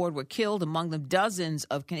all aboard were killed, among them dozens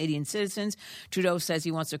of Canadian citizens. Trudeau says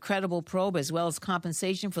he wants a credible probe as well as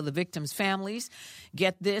compensation for the victims' families.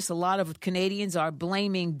 Get this, a lot of Canadians are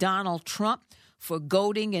blaming Donald Trump for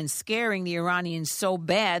goading and scaring the Iranians so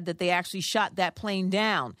bad that they actually shot that plane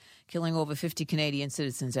down, killing over 50 Canadian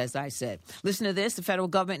citizens, as I said. Listen to this. The federal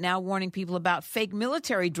government now warning people about fake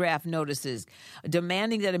military draft notices,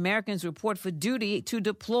 demanding that Americans report for duty to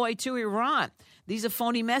deploy to Iran. These are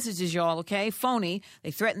phony messages, y'all, okay? Phony. They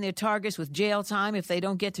threaten their targets with jail time if they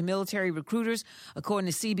don't get to military recruiters.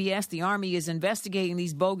 According to CBS, the Army is investigating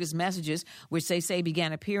these bogus messages, which they say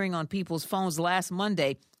began appearing on people's phones last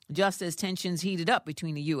Monday, just as tensions heated up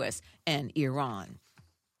between the U.S. and Iran.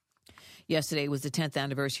 Yesterday was the 10th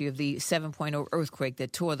anniversary of the 7.0 earthquake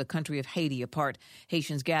that tore the country of Haiti apart.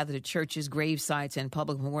 Haitians gathered at churches, grave sites, and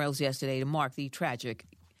public memorials yesterday to mark the tragic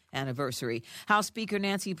anniversary. House Speaker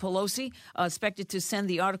Nancy Pelosi expected to send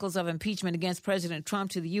the articles of impeachment against President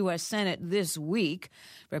Trump to the U.S. Senate this week.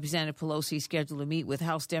 Representative Pelosi is scheduled to meet with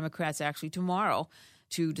House Democrats actually tomorrow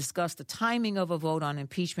to discuss the timing of a vote on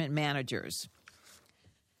impeachment managers.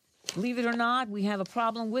 Believe it or not, we have a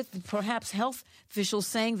problem with perhaps health officials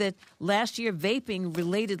saying that last year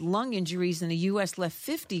vaping-related lung injuries in the U.S. left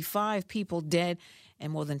 55 people dead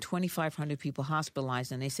and more than 2,500 people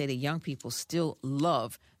hospitalized. And they say that young people still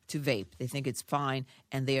love to vape. They think it's fine,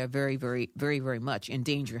 and they are very, very, very, very much in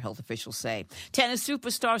danger, health officials say. Tennis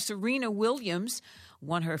superstar Serena Williams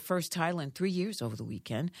won her first title in 3 years over the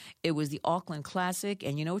weekend. It was the Auckland Classic,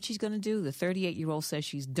 and you know what she's going to do? The 38-year-old says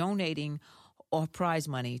she's donating or prize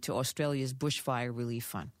money to Australia's bushfire relief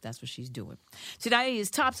fund. That's what she's doing. Today's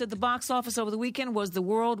tops at the box office over the weekend was the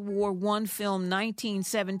World War I film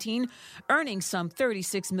 1917, earning some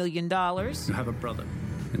 $36 million. You have a brother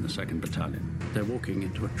in the 2nd Battalion. They're walking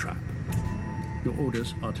into a trap. Your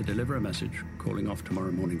orders are to deliver a message calling off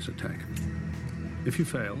tomorrow morning's attack. If you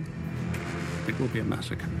fail, it will be a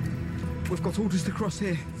massacre. We've got orders to cross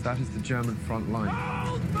here. That is the German front line.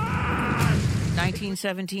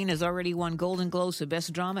 1917 has already won Golden Globes for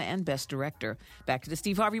Best Drama and Best Director. Back to the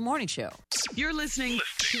Steve Harvey Morning Show. You're listening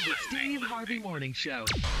to the Steve Harvey Morning Show.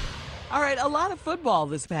 All right, a lot of football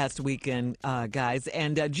this past weekend, guys,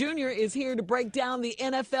 and Junior is here to break down the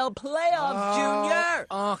NFL playoffs, Junior.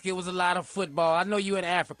 Unc, it was a lot of football. I know you in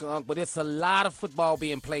Africa, Unc, but it's a lot of football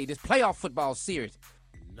being played. This playoff football series.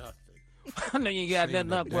 Nothing. I know you got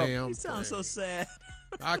nothing up, bro. You sound so sad.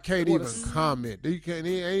 I can't even comment. There ain't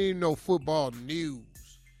even no football news.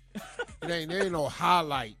 There ain't no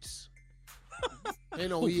highlights. Ain't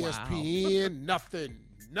no ESPN. Nothing.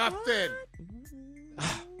 Nothing.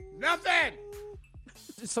 Nothing.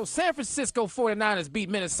 So San Francisco 49ers beat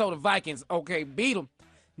Minnesota Vikings. Okay, beat them.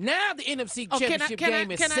 Now the NFC Championship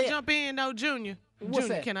game is set. Can I jump in, though, Junior? What's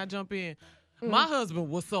Junior, that? Can I jump in? My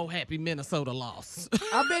husband was so happy Minnesota lost.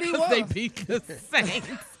 I bet he was. They beat the Saints.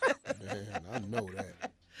 Man, I know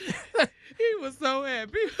that. He was so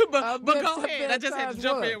happy. But go ahead. I just had to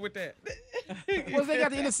jump in with that. Well, they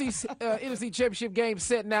got the NFC Championship game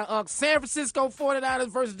set now. San Francisco 49ers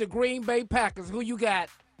versus the Green Bay Packers. Who you got?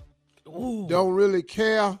 Ooh. Don't really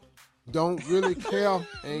care. Don't really care.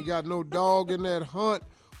 Ain't got no dog in that hunt.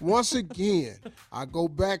 Once again, I go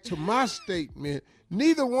back to my statement.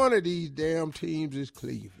 Neither one of these damn teams is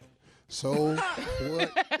Cleveland. So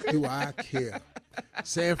what do I care?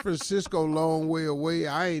 San Francisco, long way away.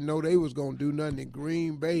 I ain't know they was going to do nothing in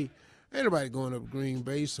Green Bay. Ain't nobody going up Green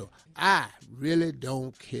Bay, so I really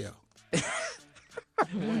don't care.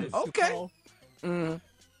 Okay.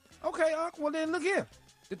 Okay, Unc. Well, then look here.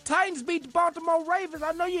 The Titans beat the Baltimore Ravens.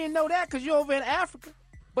 I know you didn't know that because you're over in Africa.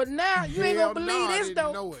 But now you ain't going to believe this, though.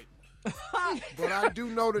 I didn't know it. But I do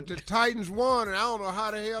know that the Titans won, and I don't know how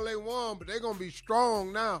the hell they won, but they're going to be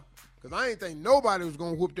strong now because I ain't think nobody was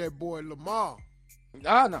going to whoop that boy Lamar.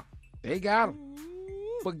 Oh, no. They got him.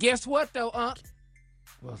 But guess what, though, Unc?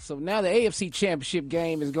 Well, so now the AFC Championship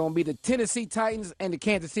game is going to be the Tennessee Titans and the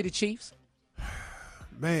Kansas City Chiefs.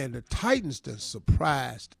 Man, the Titans done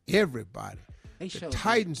surprised everybody. The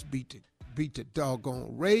Titans beat the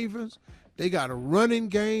doggone Ravens. They got a running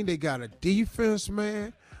game. They got a defense,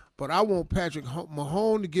 man. But I want Patrick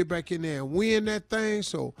Mahomes to get back in there and win that thing.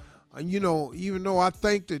 So even though I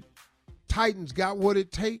think that Titans got what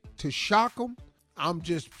it takes to shock them, I'm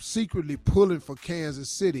just secretly pulling for Kansas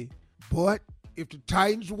City. But if the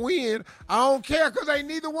Titans win, I don't care because ain't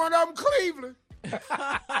neither one of them Cleveland.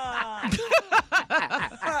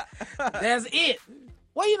 That's it.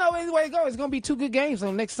 Well, anyway it goes, it's going to be 2 good games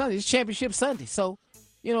on next Sunday. It's Championship Sunday. So,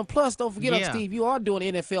 plus don't forget, Steve, you are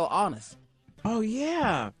doing NFL honors. Oh,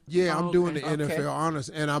 yeah. Yeah, I'm doing the NFL honors,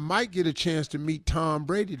 and I might get a chance to meet Tom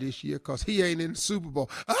Brady this year because he ain't in the Super Bowl.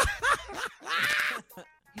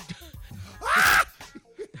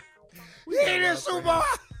 He ain't in the Super Bowl.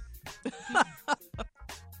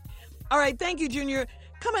 All right, thank you, Junior.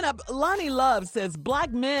 Coming up, Lonnie Love says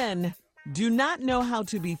black men do not know how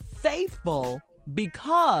to be faithful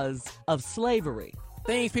because of slavery.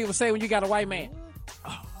 Things people say when you got a white man.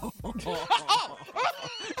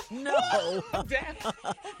 No.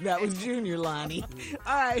 That was Junior, Lonnie.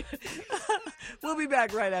 All right. We'll be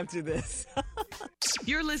back right after this.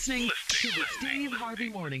 You're listening to the Steve Harvey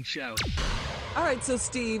Morning Show. All right, so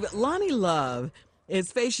Steve, Lonnie Love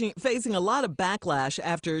is facing a lot of backlash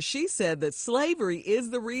after she said that slavery is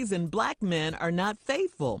the reason black men are not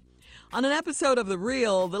faithful. On an episode of The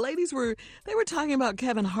Real, the ladies were talking about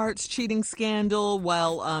Kevin Hart's cheating scandal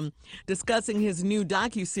while discussing his new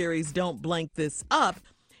docuseries, Don't Blank This Up.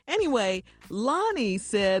 Anyway, Lonnie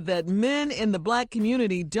said that men in the black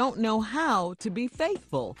community don't know how to be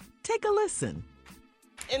faithful. Take a listen.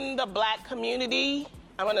 In the black community,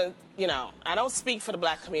 I don't speak for the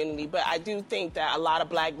black community, but I do think that a lot of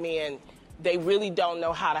black men, they really don't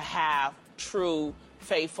know how to have true,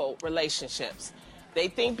 faithful relationships. They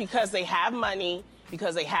think because they have money,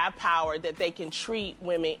 because they have power, that they can treat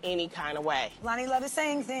women any kind of way. Lonnie Love is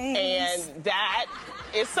saying things. And that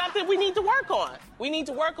is something we need to work on. We need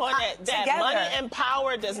to work on that. That money and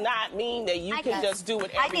power does not mean that you can just do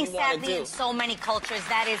whatever you want to do. I think sadly in so many cultures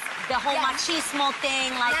that is the whole machismo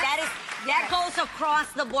thing, that goes across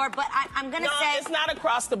the board, but I'm going to say... No, it's not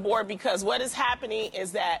across the board because what is happening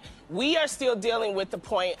is that we are still dealing with the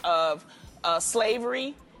point of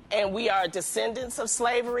slavery, and we are descendants of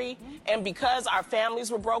slavery, and because our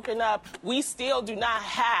families were broken up, we still do not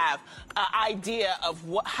have an idea of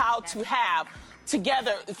how to have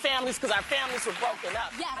together families because our families were broken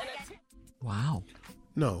up. Wow.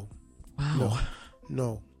 No. Wow.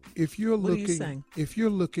 No. If you're What are you saying? If you're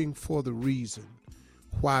looking for the reason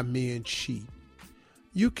why men cheat,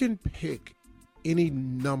 you can pick any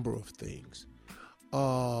number of things.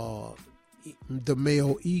 The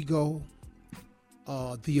male ego,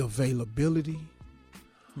 the availability,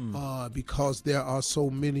 because there are so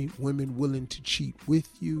many women willing to cheat with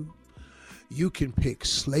you. You can pick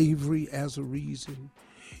slavery as a reason.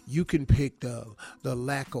 You can pick the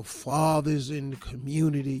lack of fathers in the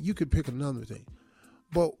community. You can pick another thing.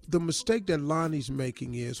 But the mistake that Lonnie's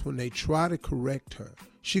making is when they try to correct her,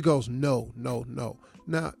 she goes, no, no, no.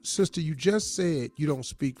 Now, sister, you just said you don't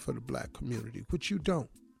speak for the black community, which you don't.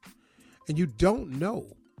 And you don't know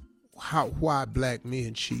why black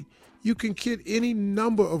men cheat. You can get any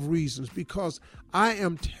number of reasons because I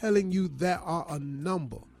am telling you there are a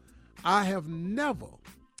number. I have never,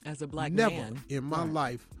 as a black man in my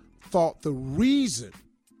life, thought the reason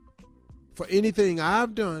for anything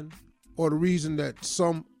I've done or the reason that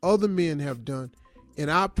some other men have done in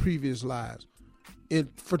our previous lives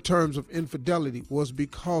for terms of infidelity was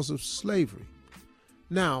because of slavery.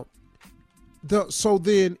 Now, so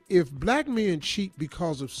then if black men cheat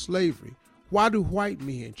because of slavery, why do white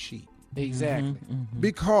men cheat? Exactly.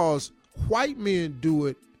 Because white men do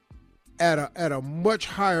it at a much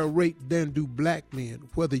higher rate than do black men,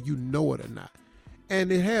 whether you know it or not.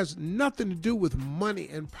 And it has nothing to do with money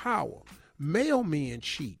and power. Male men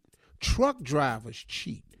cheat. Truck drivers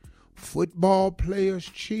cheat. Football players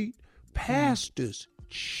cheat. Pastors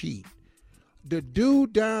cheat. The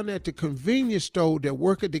dude down at the convenience store that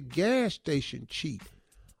work at the gas station cheat.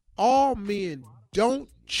 All men don't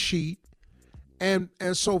cheat. And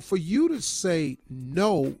so for you to say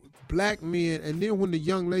no, black men, and then when the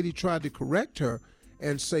young lady tried to correct her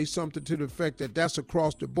and say something to the effect that that's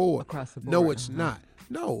across the board. No, it's not.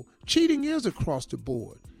 No, cheating is across the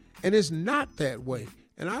board. And it's not that way.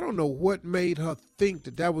 And I don't know what made her think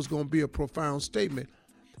that was going to be a profound statement.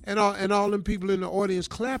 And all them people in the audience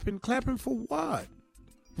clapping for what?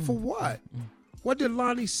 For what? What did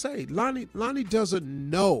Lonnie say? Lonnie doesn't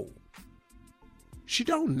know. She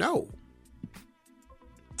don't know.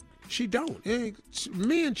 She don't.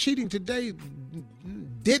 Men cheating today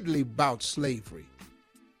diddly about slavery.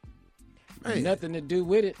 Man. Nothing to do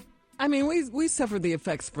with it. I mean, we suffered the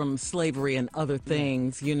effects from slavery and other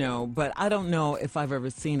things, but I don't know if I've ever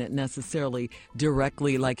seen it necessarily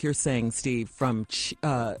directly, like you're saying, Steve, from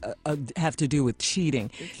have to do with cheating.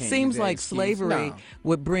 Seems like slavery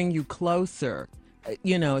would bring you closer,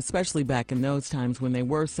 especially back in those times when they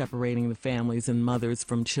were separating the families and mothers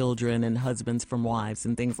from children and husbands from wives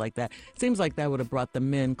and things like that. Seems like that would have brought the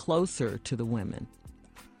men closer to the women,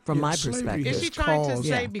 from my perspective. Is she trying to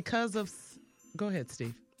say because of... Go ahead,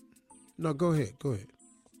 Steve. No, go ahead.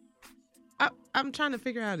 I'm trying to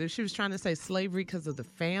figure out if she was trying to say slavery because of the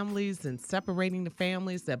families and separating the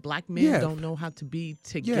families, that black men don't know how to be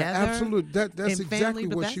together. Yeah, absolutely. That's exactly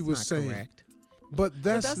what she was saying. Correct. But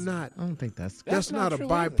that's not. I don't think that's not a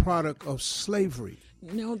byproduct of slavery.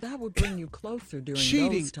 No, that would bring you closer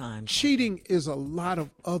during those times. Cheating is a lot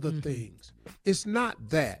of other things. It's not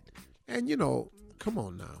that. And come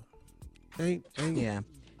on now. Ain't yeah.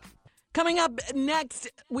 Coming up next,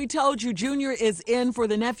 we told you Junior is in for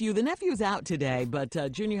the nephew. The nephew's out today, but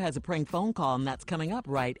Junior has a prank phone call, and that's coming up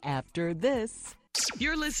right after this.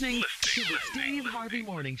 You're listening to the Steve Harvey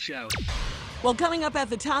Morning Show. Well, coming up at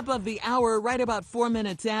the top of the hour, right about 4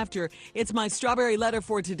 minutes after, it's my strawberry letter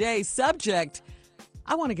for today. Subject,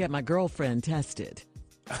 I want to get my girlfriend tested.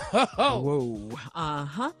 Whoa.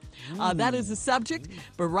 That is the subject.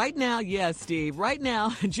 But right now, Steve, right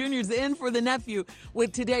now, Junior's in for the nephew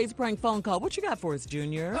with today's prank phone call. What you got for us,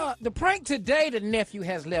 Junior? The prank today the nephew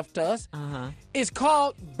has left us is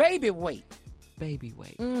called baby weight. Baby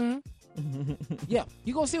weight. Mm-hmm. Yeah.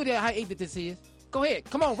 You going to see how easy this is? Go ahead.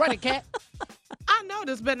 Come on, run it, cat. I know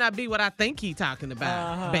this better not be what I think he's talking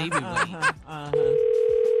about. Baby weight.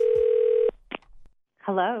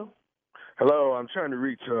 Hello. Hello, I'm trying to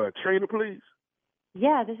reach Trina, please.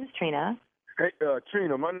 Yeah, this is Trina. Hey,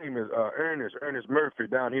 Trina, my name is Ernest Murphy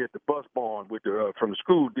down here at the bus barn with from the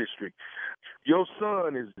school district. Your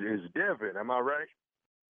son is Devin, am I right?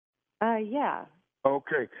 Yeah.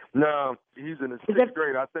 Okay. Now, he's in the sixth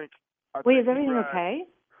grade, I think. Wait, is everything okay?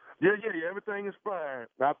 Yeah, everything is fine.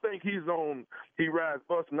 I think he rides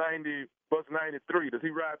bus 93. Does he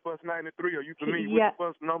ride bus 93? Are you familiar with the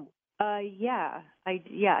bus number? Yeah,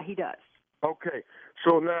 he does. Okay,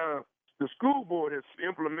 so now the school board has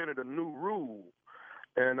implemented a new rule,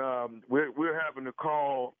 and we're having to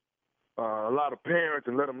call a lot of parents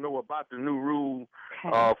and let them know about the new rule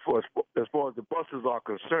for as far as the buses are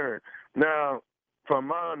concerned. Now, from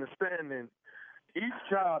my understanding, each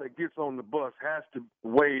child that gets on the bus has to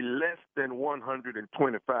weigh less than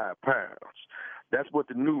 125 pounds. That's what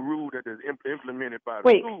the new rule that is implemented by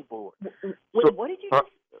the school board. Wait, what did you just...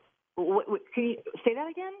 Can you say that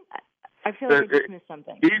again? I feel like I just missed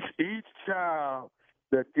something. Each child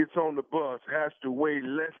that gets on the bus has to weigh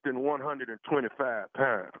less than 125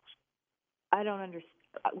 pounds. I don't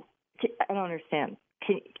understand.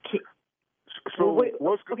 So what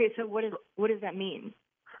does that mean?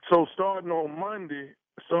 So starting on Monday,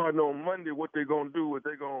 what they're gonna do is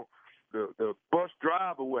the bus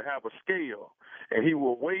driver will have a scale, and he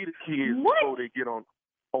will weigh the kids before they get on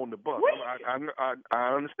the bus.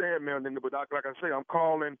 I understand, man, but like I say, I'm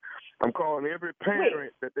calling every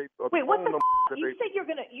parent that they. Wait, what the? You said you're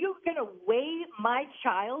gonna weigh my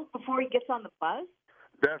child before he gets on the bus?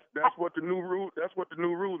 That's what the new rule. That's what the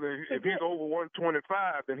new rule is. If he's over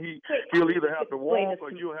 125, then he'll either have to walk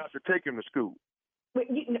or you'll have to take him to school. Wait,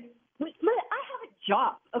 I have a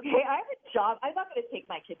job. Okay, I have a job. I'm not going to take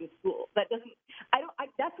my kid to school. That doesn't.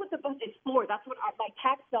 That's what the bus is for. That's what my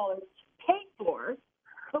tax dollars pay for.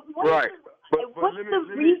 But what's the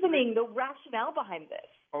reasoning, the rationale behind this?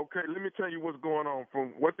 Okay, let me tell you what's going on.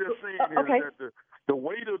 From what they're saying is that the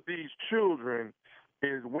weight of these children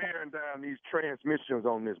is wearing down these transmissions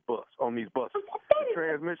on these buses. The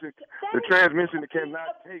transmission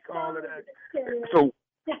cannot take all of that. So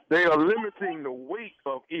they are limiting the weight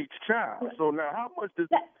of each child. So now, how much does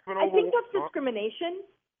I think that's discrimination.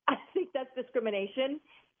 I think that's discrimination.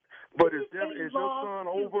 But is your son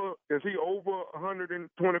over? Is he over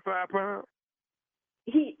 125 pounds?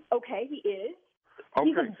 He is. Okay, he's a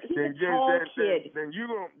tall kid. Then you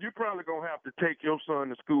probably gonna have to take your son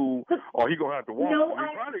to school, or he gonna have to walk. No,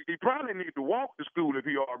 he probably need to walk to school if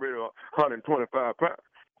he already 125 pounds.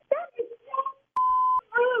 That is so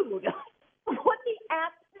rude. What the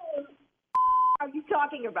absolute are you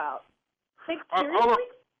talking about? Like, seriously?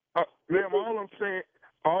 Ma'am, all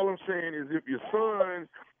I'm saying is if your son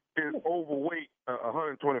is overweight,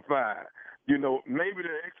 125. Maybe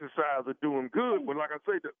the exercise are doing good, but like I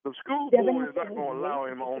say, the school board is not going to allow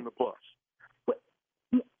him on the bus.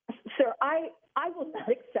 Sir, I will not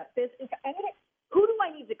accept this. Who do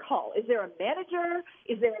I need to call? Is there a manager?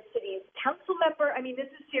 Is there a city council member? I mean, this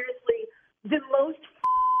is seriously the most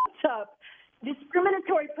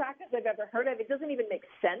discriminatory practice I've ever heard of. It doesn't even make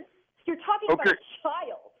sense. You're talking about a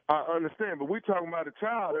child. I understand, but we're talking about a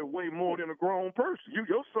child that's way more than a grown person.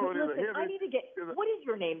 Your son is a heavy. I need to get. What is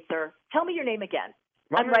your name, sir? Tell me your name again.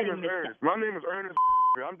 My name is Ernest. My name is Ernest.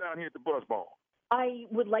 I'm down here at the bus barn. I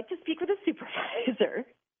would like to speak with a supervisor,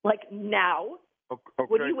 like now.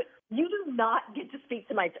 Okay. You do not get to speak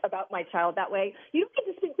to about my child that way. You don't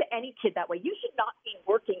get to speak to any kid that way. You should not be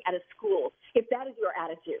working at a school if that is your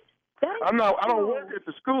attitude. I don't work at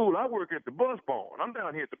the school. I work at the bus barn. I'm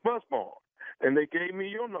down here at the bus barn. And they gave me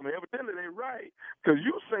your number. Evidently, they're right. Because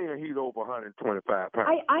you're saying he's over 125 pounds.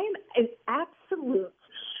 I am in absolute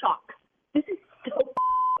shock. This is so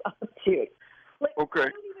up, dude. Like, okay. I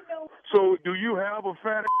don't even know. So do you have a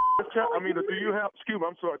fat child? I mean, do you have, excuse me,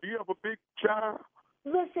 I'm sorry, do you have a big child?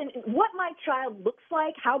 Listen, what my child looks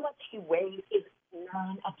like, how much he weighs is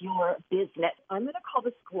none of your business. I'm going to call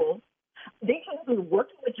the school. They shouldn't be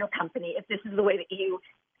working with your company if this is the way that you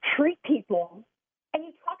treat people. And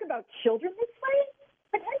you talk about children this way?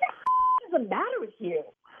 Like, what the is the matter with you?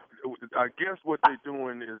 I guess what they're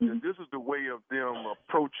doing is this is the way of them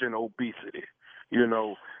approaching obesity. You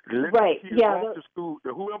know, let the kids walk to school.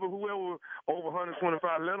 Whoever over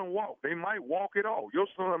 125, let them walk. They might walk it off. Your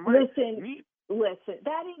son might. Listen,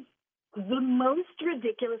 that is the most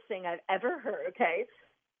ridiculous thing I've ever heard, okay?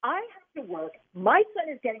 I have to work. My son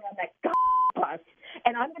is getting on that bus,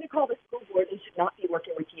 and I'm going to call the school board and should not be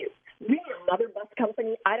working with you. Maybe another bus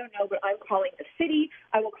company, I don't know, but I'm calling the city.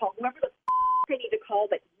 I will call whoever the I need to call,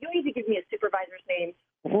 but you need to give me a supervisor's name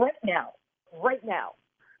right now. Right now.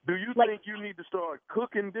 Do you think you need to start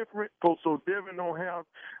cooking different so Devin don't have,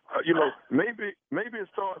 maybe it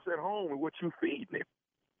starts at home with what you feed him?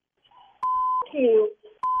 You.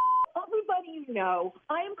 Everybody you know,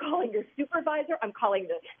 I am calling your supervisor. I'm calling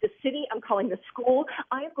the city. I'm calling the school.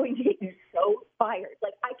 I am going to get you so fired.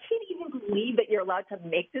 Like, I can't even believe that you're allowed to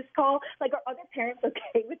make this call. Like, are other parents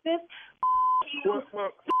okay with this?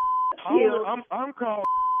 I'm calling.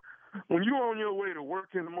 When you're on your way to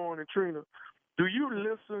work in the morning, Trina, do you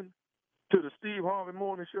listen to the Steve Harvey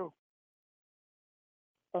Morning Show?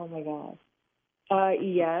 Oh, my God.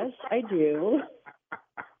 Yes, I do.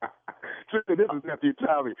 Trina, this is Nephew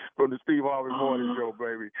Tommy from the Steve Harvey Morning Show,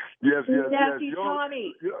 baby. Yes. Nephew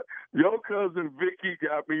Tommy. Your cousin Vicky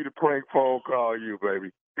got me to prank phone call you, baby.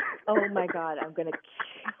 Oh, my God. I'm going to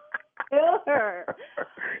kill her.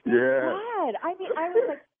 Yeah. God. I mean, I was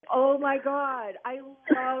like, oh, my God. I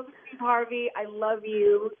love Steve Harvey. I love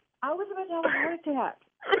you. I was about to have a heart attack.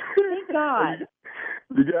 Thank God.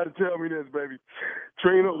 You got to tell me this, baby.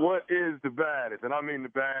 Trina, what is the baddest, and I mean the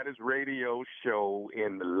baddest radio show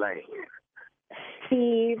in the land?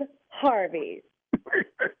 Steve Harvey.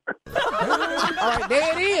 All right,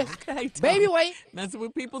 there it is. Okay, baby, wait. Messing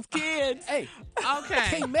with people's kids. Hey.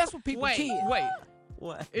 Okay. Can't mess with people's kids. Wait.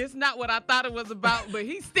 What? It's not what I thought it was about, but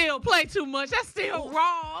he still played too much. That's still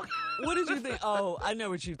wrong. What did you think? Oh, I know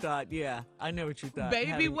what you thought. Yeah, I know what you thought.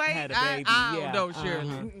 Baby weight? Had a baby. I don't know,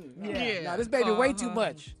 Shirley. Yeah. No, this baby way too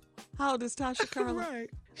much. How old is Tasha Carla? Right.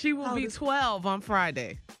 She will be 12 on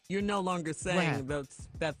Friday. You're no longer saying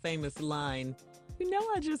that famous line, you know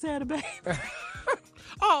I just had a baby.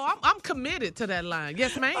 Oh, I'm committed to that line.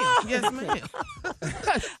 Yes, ma'am. Yes, ma'am.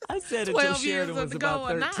 I said it 12 till years Sheridan was ago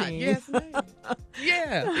about or 13. not. Yes, ma'am.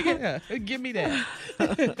 Yeah. Give me that.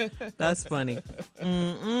 That's funny.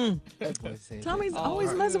 Tommy's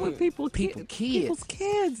always messing with people's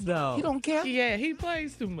kids, though. He don't care. Yeah, he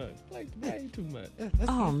plays too much. Plays way too much.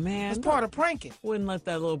 Oh, man. It's part of pranking. Wouldn't let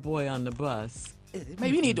that little boy on the bus.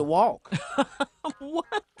 Maybe you need to walk. What?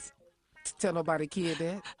 Tell nobody kid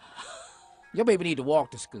that. Your baby need to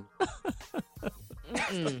walk to school.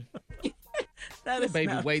 That is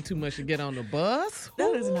baby way too much to get on the bus.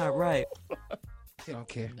 That is not right. He don't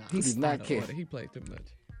care. No, He does not care. He plays too much.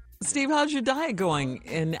 Steve, how's your diet going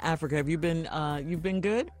in Africa? Have you been you've been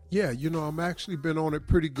good? Yeah, I'm actually been on it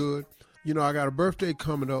pretty good. I got a birthday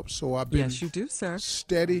coming up, so I've been yes, you do, sir.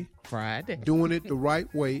 Steady Friday, doing it the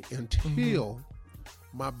right way until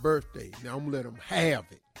my birthday. Now I'm gonna let them have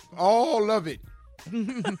it, all of it.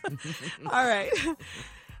 All right.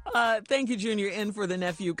 Thank you, Junior, in for the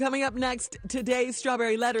nephew. Coming up next, today's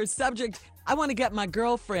Strawberry Letters subject, I want to get my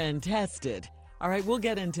girlfriend tested. All right, we'll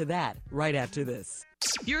get into that right after this.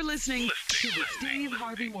 You're listening to the Steve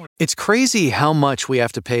Harvey Morning. It's crazy how much we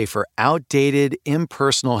have to pay for outdated,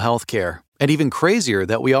 impersonal healthcare, and even crazier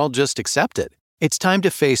that we all just accept it. It's time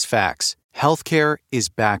to face facts. Healthcare is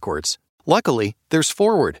backwards. Luckily, there's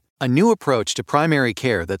Forward, a new approach to primary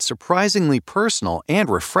care that's surprisingly personal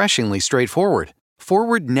and refreshingly straightforward.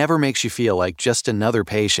 Forward never makes you feel like just another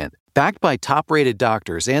patient. Backed by top-rated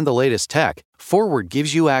doctors and the latest tech, Forward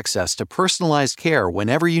gives you access to personalized care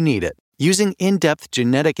whenever you need it. Using in-depth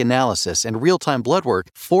genetic analysis and real-time blood work,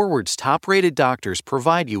 Forward's top-rated doctors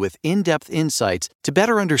provide you with in-depth insights to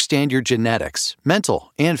better understand your genetics,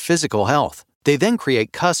 mental, and physical health. They then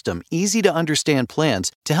create custom, easy-to-understand plans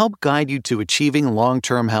to help guide you to achieving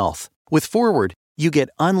long-term health. With Forward, you get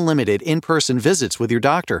unlimited in-person visits with your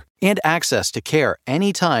doctor and access to care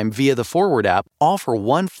anytime via the Forward app, all for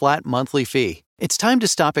one flat monthly fee. It's time to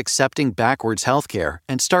stop accepting backwards healthcare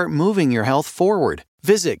and start moving your health forward.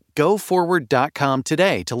 Visit GoForward.com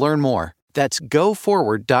today to learn more. That's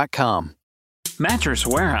GoForward.com. Mattress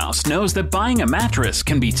Warehouse knows that buying a mattress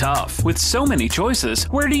can be tough. With so many choices,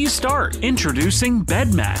 where do you start? Introducing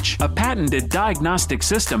Bed Match, a patented diagnostic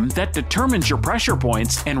system that determines your pressure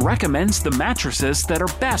points and recommends the mattresses that are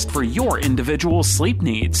best for your individual sleep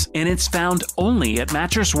needs. And it's found only at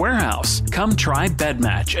Mattress Warehouse. Come try Bed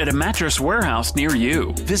Match at a Mattress Warehouse near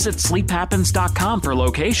you. Visit sleephappens.com for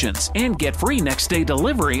locations and get free next day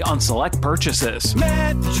delivery on select purchases.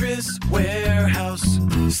 Mattress Warehouse,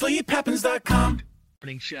 sleephappens.com.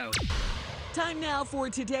 Morning show. Time now for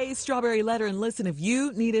today's Strawberry Letter. And listen, if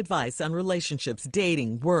you need advice on relationships,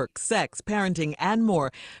 dating, work, sex, parenting, and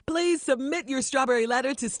more, please submit your Strawberry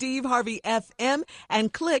Letter to Steve Harvey FM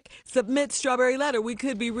and click Submit Strawberry Letter. We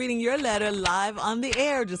could be reading your letter live on the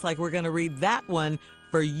air, just like we're going to read that one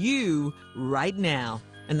for you right now.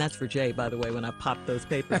 And that's for Jay, by the way, when I pop those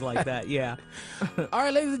papers like that. Yeah. All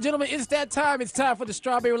right, ladies and gentlemen, it's that time. It's time for the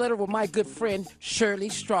Strawberry Letter with my good friend, Shirley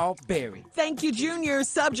Strawberry. Thank you, Junior.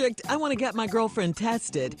 Subject, I want to get my girlfriend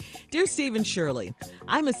tested. Dear Steve and Shirley,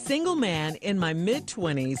 I'm a single man in my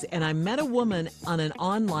mid-20s, and I met a woman on an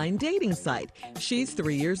online dating site. She's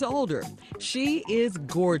 3 years older. She is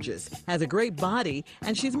gorgeous, has a great body,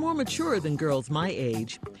 and she's more mature than girls my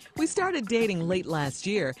age. We started dating late last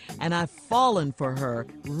year, and I've fallen for her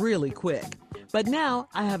really quick. But now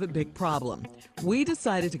I have a big problem. We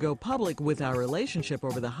decided to go public with our relationship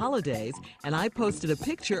over the holidays, and I posted a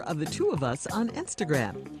picture of the two of us on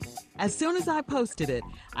Instagram. As soon as I posted it,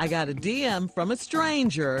 I got a DM from a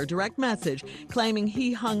stranger, a direct message, claiming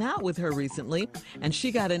he hung out with her recently, and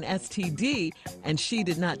she got an STD, and she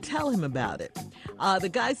did not tell him about it. The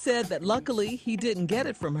guy said that luckily he didn't get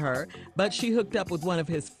it from her, but she hooked up with one of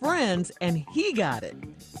his friends, and he got it.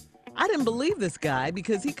 I didn't believe this guy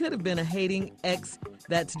because he could have been a hating ex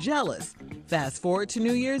that's jealous. Fast forward to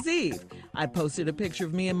New Year's Eve. I posted a picture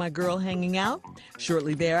of me and my girl hanging out.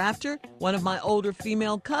 Shortly thereafter, one of my older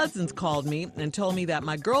female cousins called me and told me that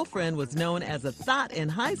my girlfriend was known as a thought in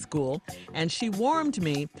high school, and she warned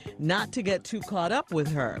me not to get too caught up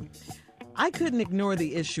with her. I couldn't ignore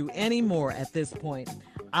the issue anymore at this point.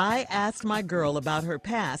 I asked my girl about her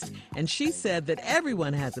past, and she said that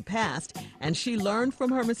everyone has a past, and she learned from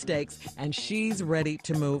her mistakes, and she's ready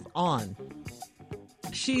to move on.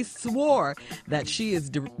 She swore that she is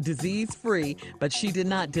disease-free, but she did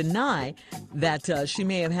not deny that she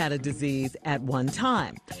may have had a disease at one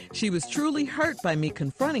time. She was truly hurt by me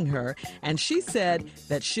confronting her, and she said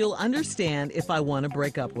that she'll understand if I want to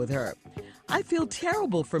break up with her. I feel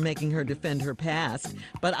terrible for making her defend her past,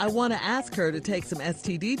 but I want to ask her to take some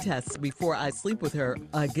STD tests before I sleep with her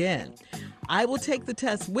again. I will take the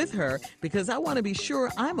test with her because I want to be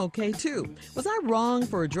sure I'm okay too. Was I wrong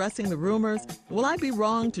for addressing the rumors? Will I be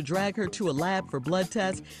wrong to drag her to a lab for blood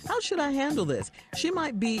tests? How should I handle this? She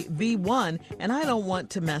might be the one, and I don't want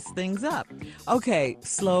to mess things up. Okay,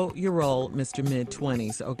 slow your roll, Mr.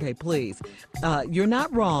 Mid-20s. Okay, please. You're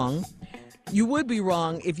not wrong. You would be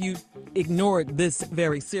wrong if you ignored this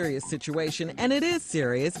very serious situation, and it is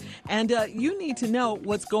serious, and you need to know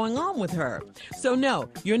what's going on with her. So no,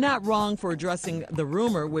 you're not wrong for addressing the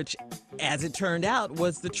rumor, which, as it turned out,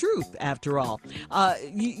 was the truth after all.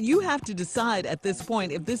 You have to decide at this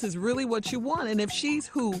point if this is really what you want and if she's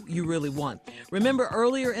who you really want. Remember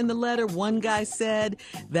earlier in the letter, one guy said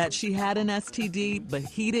that she had an STD, but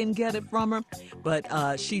he didn't get it from her,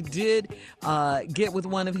 but she did get with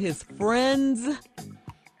one of his friends,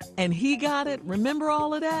 and he got it. Remember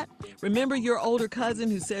all of that? Remember your older cousin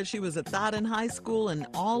who said she was a thought in high school and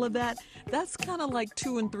all of that? That's kind of like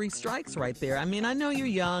 2 and 3 strikes right there. I mean, I know you're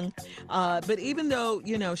young, but even though,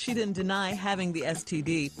 she didn't deny having the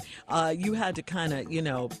STD, you had to kind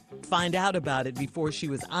of, find out about it before she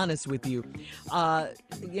was honest with you.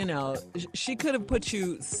 She could have put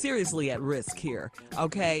you seriously at risk here,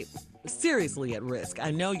 okay? Seriously at risk. I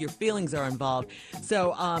know your feelings are involved.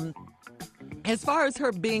 So, As far as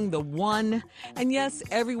her being the one, and yes,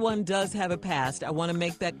 everyone does have a past. I want to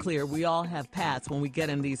make that clear. We all have pasts when we get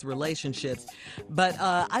in these relationships. But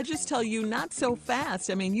I just tell you, not so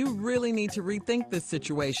fast. I mean, you really need to rethink this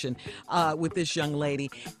situation with this young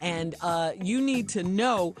lady. And you need to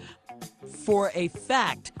know for a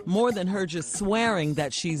fact, more than her just swearing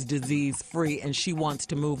that she's disease-free and she wants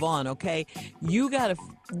to move on, okay? You gotta,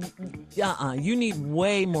 you need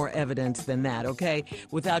way more evidence than that, okay?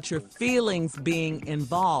 Without your feelings being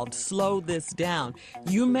involved, slow this down.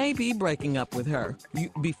 You may be breaking up with her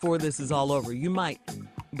before this is all over. You might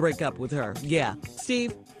break up with her. Yeah.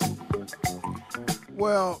 Steve?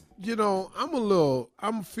 Well,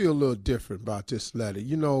 I'm feel a little different about this letter,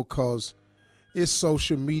 because it's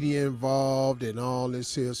social media involved and all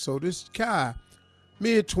this here. So this guy,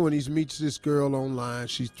 mid-20s, meets this girl online.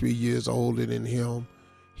 She's 3 years older than him.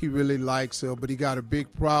 He really likes her, but he got a big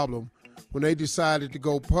problem. When they decided to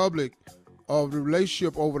go public of the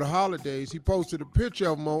relationship over the holidays, he posted a picture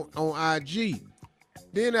of them on IG.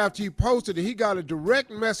 Then after he posted it, he got a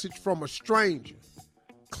direct message from a stranger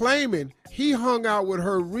claiming he hung out with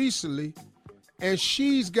her recently and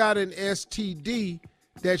she's got an STD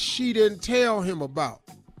that she didn't tell him about.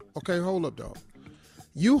 Okay, hold up, dog.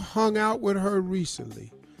 You hung out with her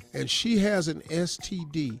recently, and she has an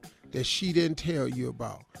STD that she didn't tell you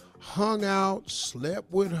about. Hung out,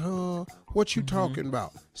 slept with her. What you talking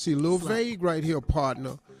about? See, a little vague right here,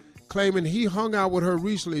 partner. Claiming he hung out with her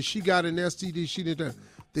recently, she got an STD she didn't tell.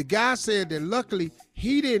 The guy said that luckily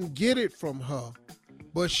he didn't get it from her,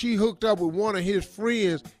 but she hooked up with one of his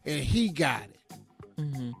friends, and he got it.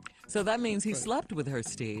 Mm-hmm. So that means he slept with her,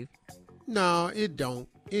 Steve. No, it don't.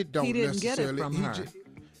 It don't. He didn't necessarily. get it from her.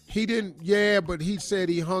 He didn't. Yeah, but he said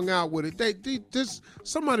he hung out with it. They just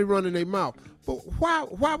somebody running their mouth. But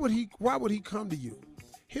why would he come to you?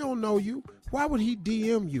 He don't know you. Why would he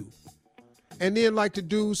DM you? And then like the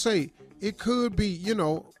dude say, it could be.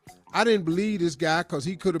 I didn't believe this guy because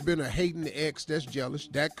he could have been a hating ex that's jealous.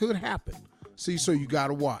 That could happen. See, so you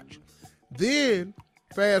gotta watch. Then.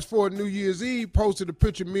 Fast forward New Year's Eve, posted a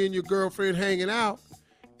picture of me and your girlfriend hanging out.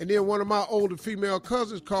 And then one of my older female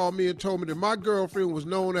cousins called me and told me that my girlfriend was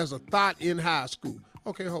known as a thought in high school.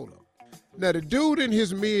 Okay, hold up. Now, the dude in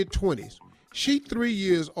his mid-20s, she 3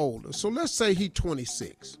 years older. So let's say he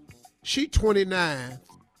 26. She 29.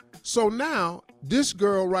 So now, this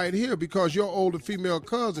girl right here, because your older female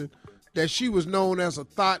cousin, that she was known as a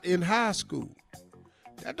thought in high school.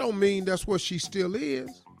 That don't mean that's what she still is.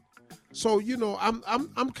 So,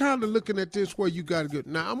 I'm kind of looking at this where you got to go.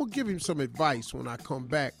 Now, I'm going to give him some advice when I come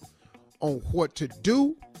back on what to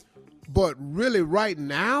do. But really right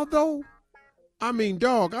now, though, I mean,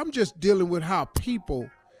 dog, I'm just dealing with how people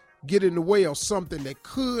get in the way of something that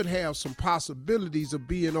could have some possibilities of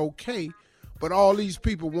being okay. But all these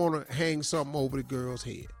people want to hang something over the girl's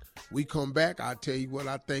head. We come back, I'll tell you what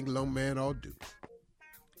I think Lone Man ought to do.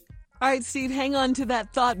 All right, Steve, hang on to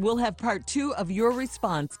that thought. We'll have part 2 of your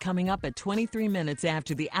response coming up at 23 minutes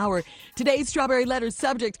after the hour. Today's Strawberry Letter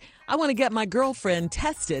subject, I want to get my girlfriend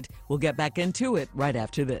tested. We'll get back into it right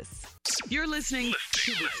after this. You're listening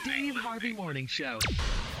to the Steve Harvey Morning Show.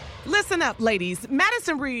 Listen up, ladies.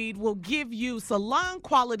 Madison Reed will give you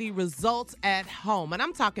salon-quality results at home. And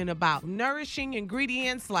I'm talking about nourishing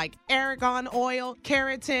ingredients like argan oil,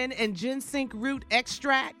 keratin, and ginseng root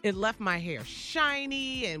extract. It left my hair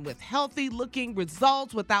shiny and with healthy-looking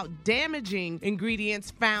results without damaging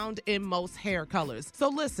ingredients found in most hair colors. So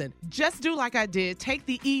listen, just do like I did. Take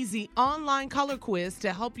the easy online color quiz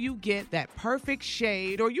to help you get that perfect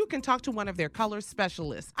shade, or you can talk to one of their color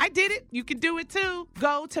specialists. I did it. You can do it too.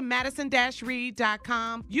 Go to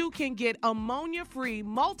Madison-Reed.com. You can get ammonia-free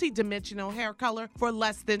multi-dimensional hair color for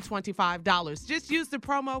less than $25. Just use the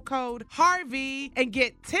promo code HARVEY and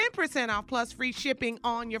get 10% off plus free shipping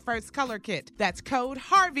on your first color kit. That's code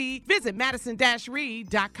HARVEY. Visit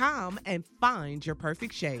Madison-Reed.com and find your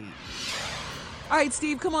perfect shade. All right,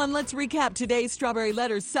 Steve, come on. Let's recap today's Strawberry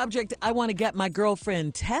Letters subject. I want to get my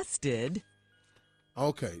girlfriend tested.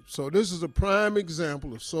 Okay, so this is a prime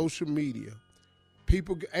example of social media.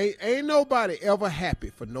 People ain't nobody ever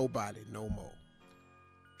happy for nobody no more.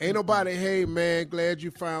 Ain't nobody, hey man, glad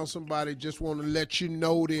you found somebody, just want to let you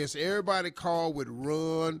know this. Everybody call with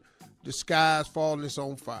run, the sky's falling, it's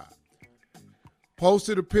on fire.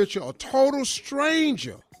 Posted a picture, a total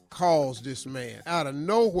stranger calls this man out of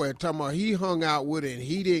nowhere, talking about he hung out with her and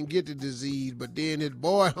he didn't get the disease, but then his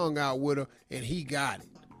boy hung out with her and he got it.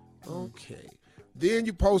 Okay. Then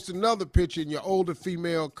you post another picture and your older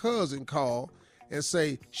female cousin called and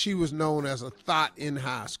say she was known as a thought in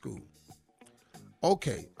high school.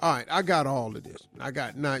 Okay, all right, I got all of this.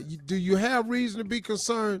 Do you have reason to be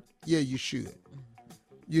concerned? Yeah, you should.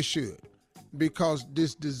 You should. Because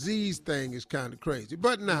this disease thing is kind of crazy.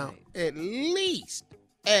 But now, at least,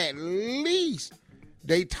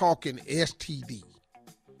 they talking STD.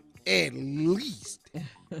 At least.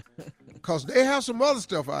 Because they have some other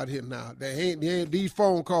stuff out here now. They ain't these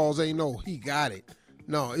phone calls ain't no, he got it.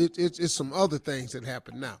 No, it's some other things that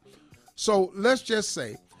happen now. So let's just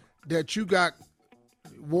say that you got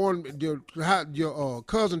your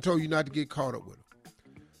cousin told you not to get caught up with her.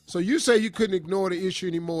 So you say you couldn't ignore the issue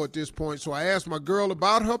anymore at this point. So I asked my girl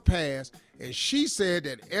about her past, and she said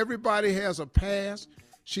that everybody has a past.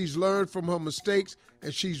 She's learned from her mistakes,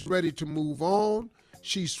 and she's ready to move on.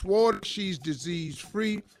 She swore that she's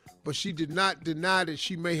disease-free, but she did not deny that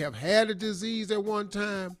she may have had a disease at one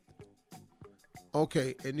time.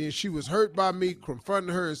 Okay, and then she was hurt by me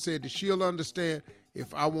confronting her and said that she'll understand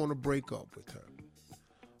if I want to break up with her.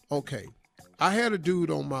 Okay, I had a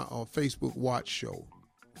dude on my Facebook Watch show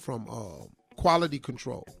from Quality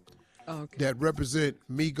Control that represent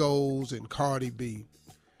Migos and Cardi B.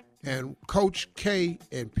 And Coach K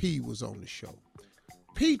and P was on the show.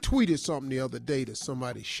 P tweeted something the other day that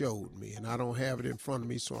somebody showed me, and I don't have it in front of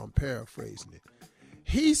me, so I'm paraphrasing it.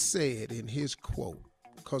 He said in his quote,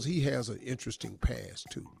 because he has an interesting past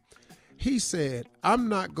too, he said, I'm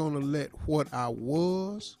not going to let what I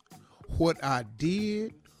was, what I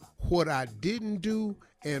did, what I didn't do,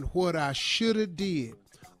 and what I should have did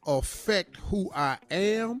affect who I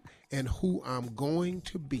am and who I'm going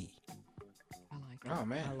to be. I like it. Oh,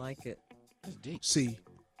 man. I like it. That's deep. See,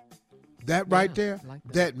 that right there,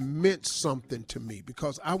 that meant something to me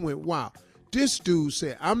because I went, wow. This dude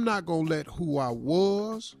said, I'm not going to let who I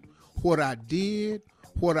was, what I did,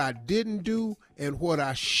 what I didn't do, and what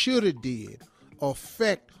I should have did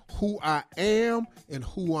affect who I am and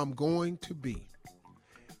who I'm going to be.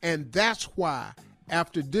 And that's why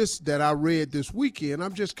after this that I read this weekend,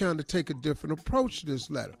 I'm just kind of take a different approach to this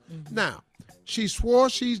letter. Mm-hmm. Now, she swore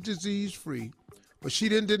she's disease-free, but she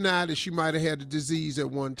didn't deny that she might have had a disease at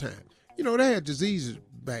one time. You know, they had diseases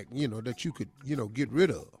back, that you could, get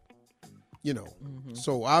rid of, Mm-hmm.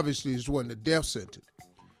 So obviously this wasn't a death sentence.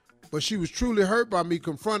 But she was truly hurt by me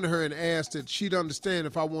confronting her and asked that she'd understand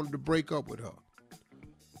if I wanted to break up with her.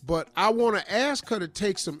 But I want to ask her to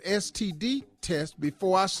take some STD tests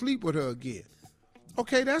before I sleep with her again.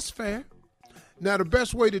 Okay, that's fair. Now, the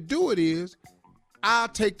best way to do it is I'll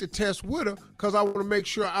take the test with her because I want to make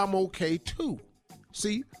sure I'm okay too.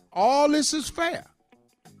 See, all this is fair.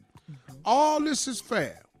 All this is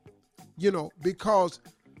fair, because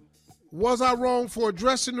was I wrong for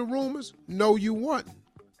addressing the rumors? No, you weren't.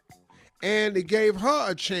 And it gave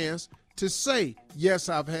her a chance to say, yes,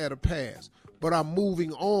 I've had a past, but I'm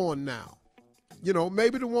moving on now.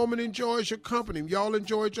 Maybe the woman enjoys your company. Y'all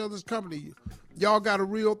enjoy each other's company. Y'all got a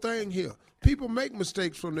real thing here. People make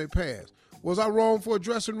mistakes from their past. Was I wrong for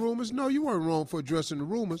addressing rumors? No, you weren't wrong for addressing the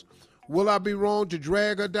rumors. Will I be wrong to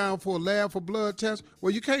drag her down for a lab for blood test?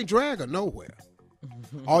 Well, you can't drag her nowhere.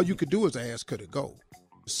 All you could do is ask her to go.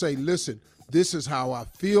 Say, listen, this is how I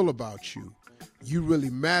feel about you. You really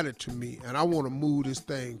matter to me, and I want to move this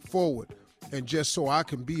thing forward. And just so I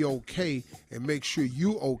can be okay and make sure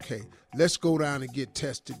you okay, let's go down and get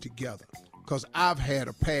tested together. Because I've had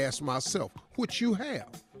a past myself, which you have.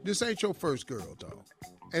 This ain't your first girl, dog.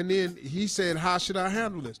 And then he said, how should I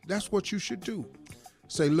handle this? That's what you should do.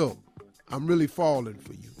 Say, look, I'm really falling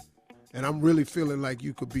for you. And I'm really feeling like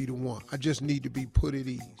you could be the one. I just need to be put at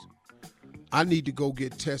ease. I need to go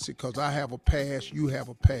get tested because I have a past, you have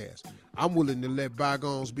a past. I'm willing to let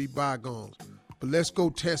bygones be bygones. But let's go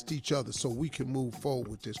test each other so we can move forward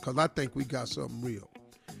with this because I think we got something real.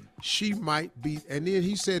 She might be, and then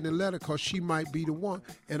he said in the letter, because she might be the one,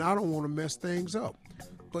 and I don't want to mess things up.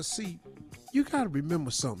 But see, you got to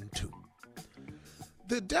remember something too.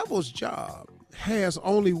 The devil's job has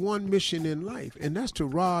only one mission in life, and that's to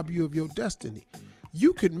rob you of your destiny.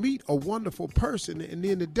 You could meet a wonderful person, and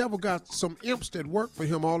then the devil got some imps that work for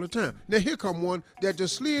him all the time. Now here come one that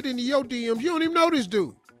just slid into your DMs. You don't even know this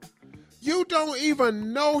dude. You don't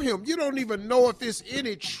even know him. You don't even know if there's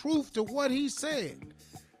any truth to what he said.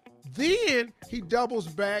 Then he doubles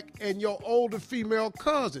back, and your older female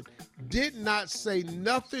cousin did not say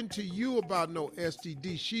nothing to you about no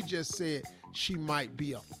STD. She just said she might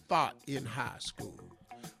be a thought in high school.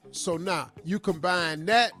 So now you combine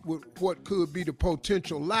that with what could be the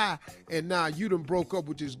potential lie, and now you done broke up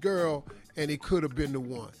with this girl, and it could have been the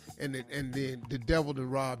one. And then the devil done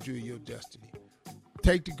robbed you of your destiny.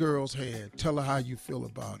 Take the girl's hand. Tell her how you feel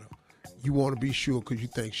about her. You want to be sure because you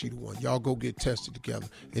think she the one. Y'all go get tested together,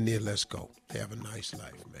 and then let's go. Have a nice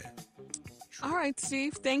life, man. All right,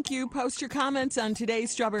 Steve, thank you. Post your comments on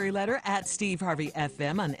today's Strawberry Letter at Steve Harvey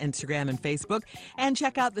FM on Instagram and Facebook. And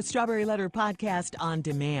check out the Strawberry Letter podcast on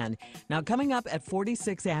demand. Now, coming up at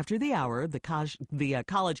 46 after the hour, the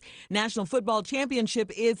College National Football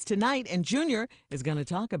Championship is tonight, and Junior is going to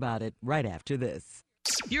talk about it right after this.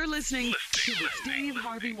 You're listening to the Steve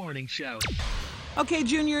Harvey Morning Show. Okay,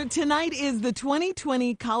 Junior, tonight is the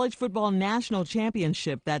 2020 College Football National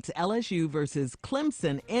Championship. That's LSU versus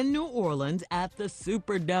Clemson in New Orleans at the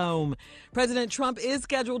Superdome. President Trump is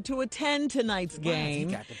scheduled to attend tonight's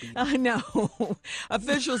game. I know.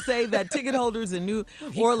 Officials say that ticket holders and New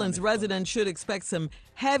Orleans residents should expect some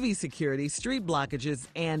heavy security, street blockages,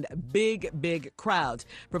 and big crowds.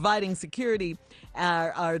 Providing security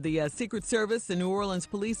are the Secret Service, the New Orleans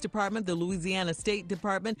Police Department, the Louisiana State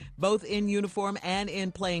Department, both in uniform and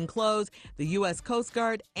in plain clothes, the U.S. Coast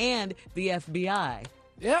Guard, and the FBI.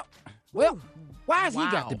 Yep. Well, why has he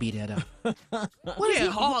got to be there, though?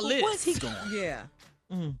 Where's he going? Yeah.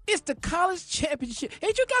 It's the college championship.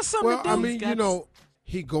 Ain't you got something to do? Well, I mean,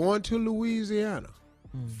 he going to Louisiana.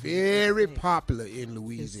 Very popular in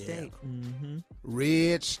Louisiana.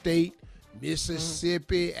 Red state,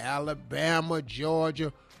 Mississippi, Alabama,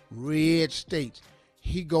 Georgia, red states.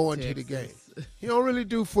 He going to the game. He don't really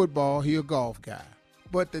do football. He a golf guy.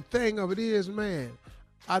 But the thing of it is, man,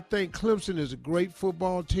 I think Clemson is a great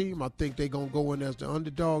football team. I think they're going to go in as the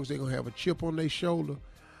underdogs. They're going to have a chip on their shoulder.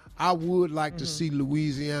 I would like to see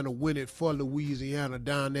Louisiana win it for Louisiana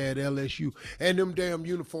down there at LSU. And them damn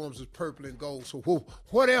uniforms is purple and gold. So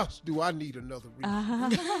what else do I need another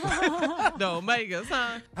reason? Don't make us,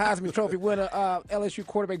 huh? Heisman Trophy winner LSU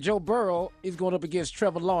quarterback Joe Burrow is going up against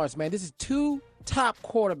Trevor Lawrence, man. This is two top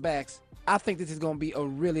quarterbacks. I think this is going to be a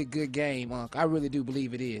really good game, Unc. I really do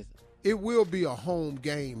believe it is. It will be a home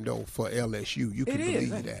game, though, for LSU. You can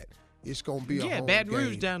believe that. It's going to be a home game. Yeah, Baton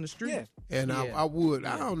Rouge down the street. Yeah. And I would.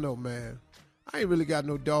 I don't know, man. I ain't really got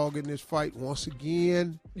no dog in this fight once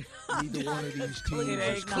again. Neither one of these teams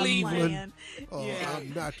is Cleveland.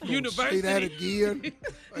 I'm not going to say that again.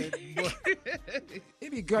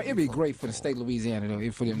 It'd be great for the state of Louisiana,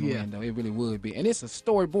 though, for them to win, though. It really would be. And it's a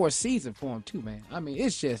storyboard season for them, too, man. I mean,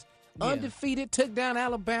 it's just undefeated, took down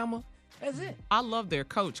Alabama. That's it. I love their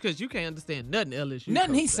coach because you can't understand nothing LSU.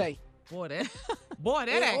 Nothing he say. Boy,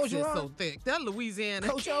 that accent's so thick. That Louisiana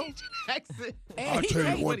accent. I'll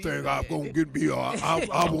tell you one thing. I'm going to get me.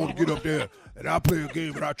 I want to get up there and I play a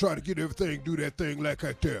game and I try to get everything, do that thing like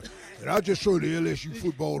that there. And I'll just show you the LSU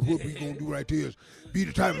football. What we going to do right here is be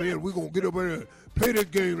the type of man we're going to get up there and play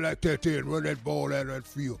that game like that there and run that ball out of that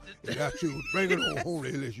field. And that's it. Bring it on home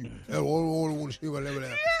to LSU. That's all I want to see about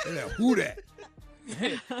that. Who that?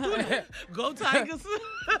 Go Tigers.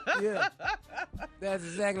 Yeah. That's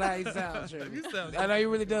exactly how he sounds, I know he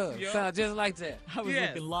really does. Yep. Sound just like that. I was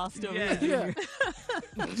looking lost over here.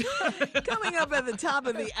 Coming up at the top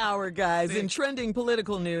of the hour, guys, in trending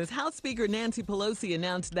political news, House Speaker Nancy Pelosi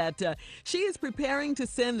announced that she is preparing to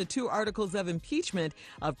send the 2 articles of impeachment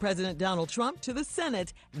of President Donald Trump to the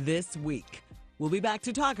Senate this week. We'll be back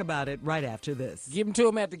to talk about it right after this. Give them to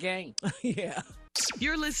him at the game. Yeah.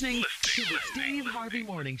 You're listening to the Steve Harvey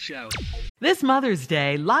Morning Show. This Mother's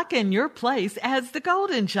Day, lock in your place as the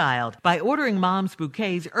golden child by ordering Mom's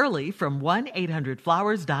bouquets early from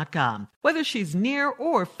 1-800-Flowers.com. Whether she's near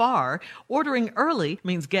or far, ordering early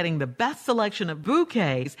means getting the best selection of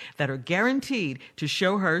bouquets that are guaranteed to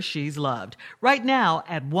show her she's loved. Right now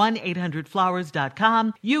at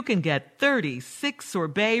 1-800-Flowers.com, you can get 36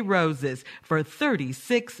 sorbet roses for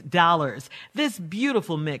 $36. This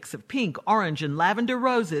beautiful mix of pink, orange, and lavender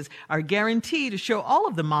roses are guaranteed to show all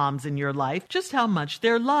of the moms in your life just how much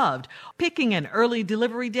they're loved. Picking an early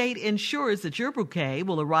delivery date ensures that your bouquet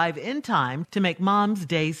will arrive in time to make Mom's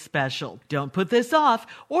Day special. Don't put this off.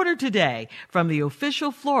 Order today from the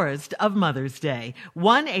official florist of Mother's Day,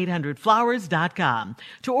 1-800-Flowers.com.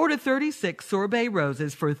 To order 36 sorbet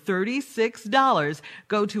roses for $36,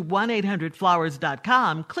 go to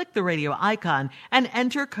 1-800-Flowers.com, click the radio icon, and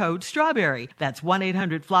enter code STRAWBERRY. That's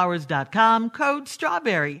 1-800-Flowers.com, code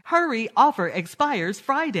STRAWBERRY. Hurry, offer expires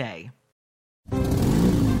Friday.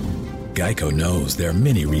 Geico knows there are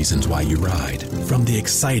many reasons why you ride. From the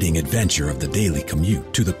exciting adventure of the daily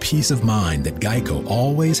commute to the peace of mind that Geico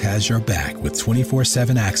always has your back with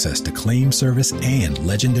 24/7 access to claim service and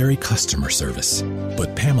legendary customer service.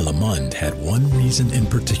 But Pamela Mund had one reason in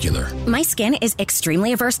particular. My skin is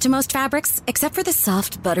extremely averse to most fabrics, except for the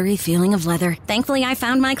soft, buttery feeling of leather. Thankfully, I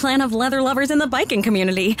found my clan of leather lovers in the biking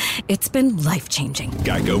community. It's been life-changing.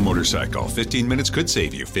 Geico Motorcycle. 15 minutes could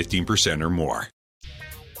save you 15% or more.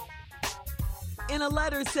 In a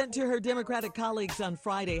letter sent to her Democratic colleagues on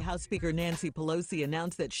Friday, House Speaker Nancy Pelosi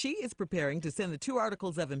announced that she is preparing to send the 2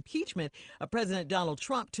 articles of impeachment of President Donald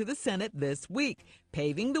Trump to the Senate this week,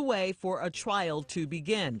 paving the way for a trial to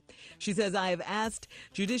begin. She says, I have asked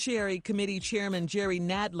Judiciary Committee Chairman Jerry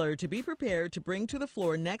Nadler to be prepared to bring to the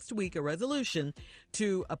floor next week a resolution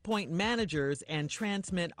to appoint managers and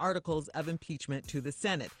transmit articles of impeachment to the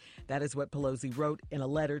Senate. That is what Pelosi wrote in a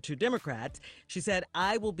letter to Democrats. She said,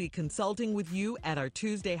 I will be consulting with you at our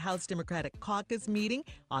Tuesday House Democratic Caucus meeting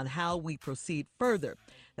on how we proceed further.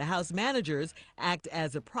 The House managers act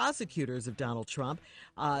as the prosecutors of Donald Trump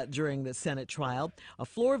during the Senate trial. A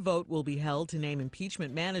floor vote will be held to name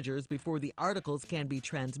impeachment managers before the articles can be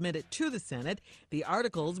transmitted to the Senate. The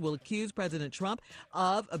articles will accuse President Trump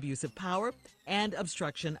of abuse of power and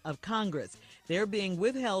obstruction of Congress. They're being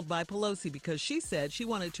withheld by Pelosi because she said she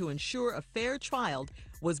wanted to ensure a fair trial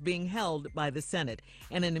was being held by the Senate.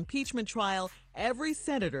 In an impeachment trial, every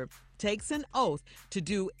senator takes an oath to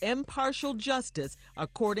do impartial justice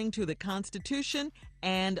according to the Constitution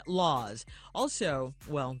and laws. Also,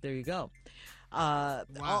 well, there you go.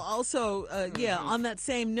 Also, on that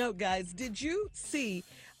same note, guys, did you see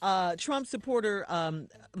Trump supporter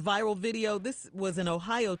viral video? This was an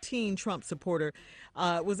Ohio teen Trump supporter.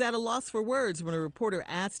 Was at a loss for words when a reporter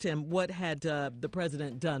asked him what had the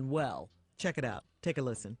president done well. Check it out. Take a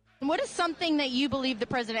listen. What is something that you believe the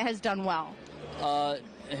president has done well? I'm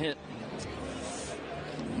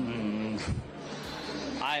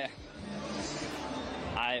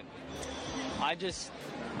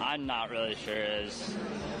not really sure.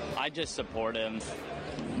 I just support him.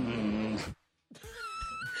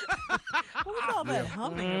 What was all that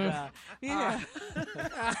humming about? Yeah.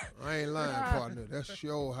 I ain't lying, partner. That's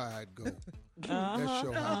sure how it go. That's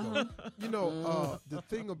sure how it go. You know, the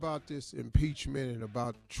thing about this impeachment and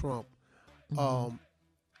about Trump,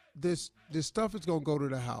 this stuff is going to go to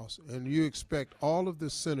the House, and you expect all of the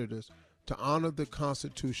senators to honor the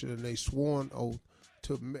Constitution and they sworn oath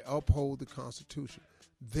to uphold the Constitution.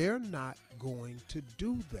 They're not going to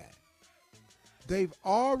do that. They've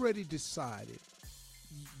already decided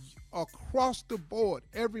across the board,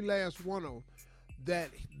 every last one of them, that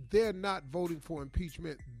they're not voting for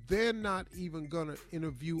impeachment. They're not even going to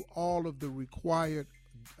interview all of the required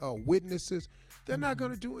witnesses. They're not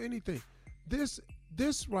going to do anything. This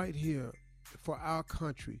right here for our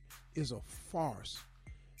country is a farce.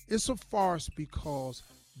 It's a farce because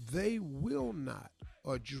they will not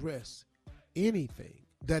address anything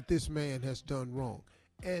that this man has done wrong.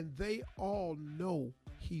 And they all know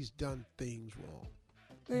he's done things wrong.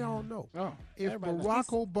 They all know. If Barack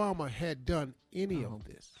Obama had done any of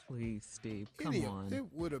this, please, Steve, come on. It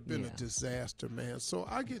would have been a disaster, man. So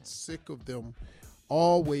I get sick of them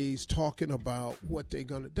always talking about what they're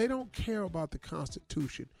going to. They don't care about the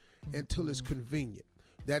Constitution until it's convenient.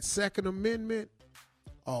 That Second Amendment,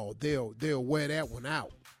 they'll wear that one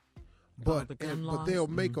out. But they'll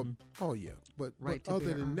make them. Oh yeah. But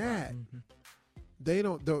other than that, they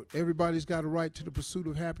don't. Everybody's got a right to the pursuit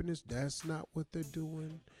of happiness. That's not what they're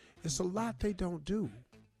doing. It's a lot they don't do.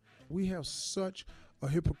 We have such a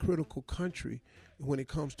hypocritical country when it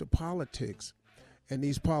comes to politics and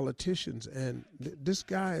these politicians. And this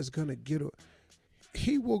guy is going to get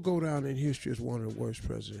he will go down in history as one of the worst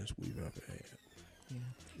presidents we've ever had.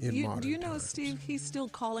 Yeah. Do you know, Steve, he's still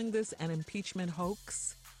calling this an impeachment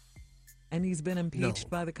hoax? And he's been impeached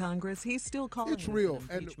by the Congress. He's still calling it's real.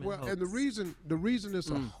 And the reason it's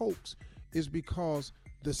a hoax is because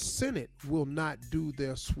the Senate will not do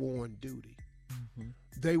their sworn duty.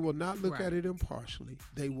 They will not look at it impartially.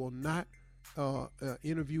 They will not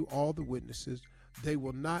interview all the witnesses. They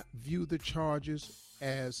will not view the charges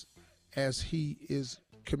as he is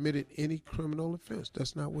committed any criminal offense.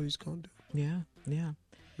 That's not what he's going to do. Yeah.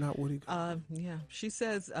 Not what he. She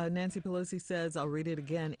says, Nancy Pelosi says, I'll read it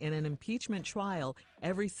again. In an impeachment trial,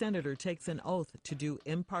 every senator takes an oath to do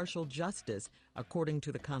impartial justice according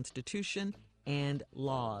to the Constitution and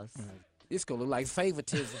laws. It's going to look like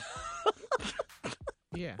favoritism.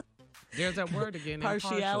 Yeah. There's that word again.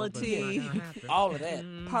 Partiality. All of that.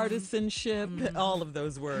 Partisanship. All of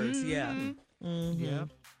those words. Yeah. Yeah.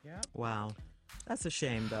 Wow. That's a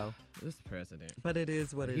shame, though. This president. But it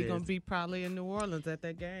is what it is. He's going to be probably in New Orleans at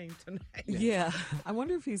that game tonight. Yeah. I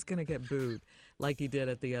wonder if he's going to get booed like he did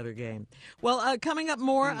at the other game. Well, coming up,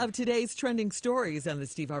 more of today's trending stories on the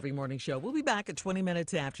Steve Harvey Morning Show. We'll be back at 20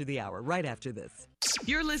 minutes after the hour, right after this.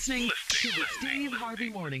 You're listening to the Steve Harvey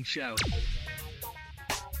Morning Show.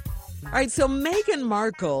 All right, so Meghan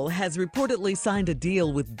Markle has reportedly signed a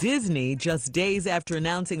deal with Disney just days after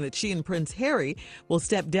announcing that she and Prince Harry will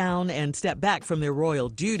step down and step back from their royal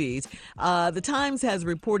duties. The Times has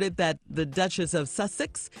reported that the Duchess of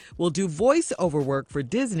Sussex will do voiceover work for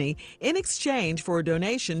Disney in exchange for a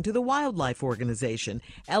donation to the wildlife organization,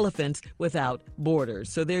 Elephants Without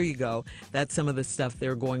Borders. So there you go. That's some of the stuff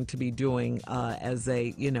they're going to be doing as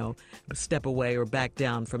they, step away or back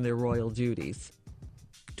down from their royal duties.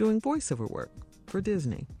 Doing voiceover work for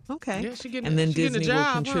Disney. Okay. Yeah, and then Disney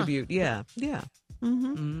job, will contribute. Huh? Yeah.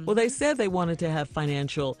 Mm-hmm. Well, they said they wanted to have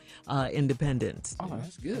financial independence. Oh,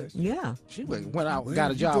 that's good. Yeah. She went out,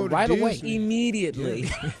 got a job right away. Immediately.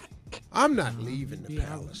 Yeah. I'm not leaving the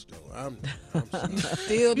palace, though. I'm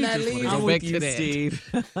still not leaving. I'm with you, Steve.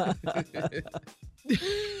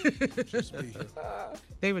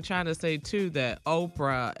 They were trying to say, too, that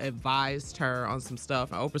Oprah advised her on some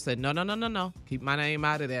stuff. And Oprah said, no. Keep my name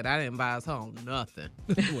out of that. I didn't advise her on nothing.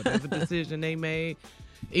 Whatever decision they made.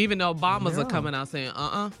 Even the Obamas are coming out saying,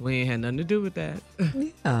 we ain't had nothing to do with that.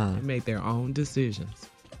 Yeah. They made their own decisions.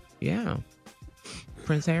 Yeah.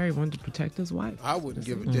 Prince Harry wanted to protect his wife. I wouldn't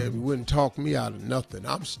give a damn. He wouldn't talk me out of nothing.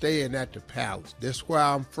 I'm staying at the palace. This where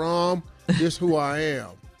I'm from. This who I am.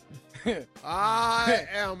 I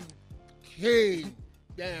am king.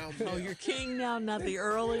 Damn. Oh, you're king now, not the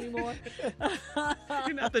Earl anymore?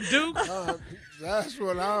 You're not the Duke? That's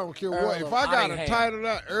what I don't care what. If I got a title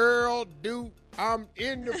like Earl, Duke, I'm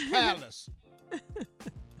in the palace.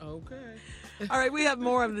 Okay. All right, we have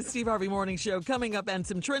more of the Steve Harvey Morning Show coming up and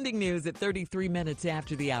some trending news at 33 minutes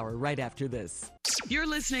after the hour, right after this. You're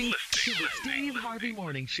listening to the Steve Harvey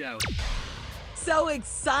Morning Show. So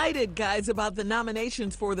excited, guys, about the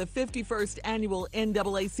nominations for the 51st Annual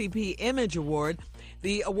NAACP Image Award.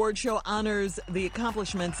 The award show honors the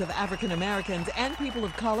accomplishments of African Americans and people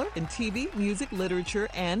of color in TV, music, literature,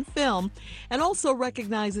 and film, and also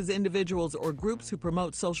recognizes individuals or groups who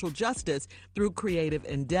promote social justice through creative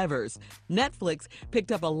endeavors. Netflix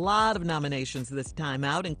picked up a lot of nominations this time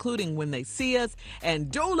out, including When They See Us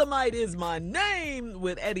and Dolomite Is My Name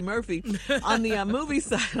with Eddie Murphy. On the movie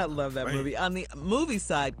side, I love that movie. On the movie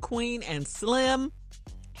side, Queen and Slim,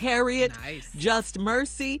 Harriet, Just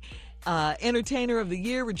Mercy, Entertainer of the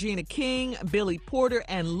Year, Regina King, Billy Porter,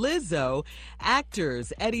 and Lizzo.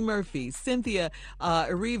 Actors, Eddie Murphy, Cynthia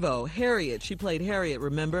Erivo, Harriet. She played Harriet,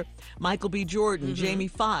 remember? Michael B. Jordan, Jamie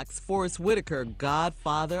Foxx, Forrest Whitaker,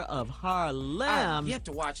 Godfather of Harlem. I yet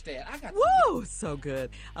to watch that. Woo! So good.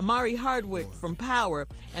 Amari Hardwick from Power,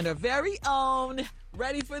 and our very own,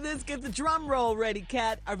 ready for this? Get the drum roll ready,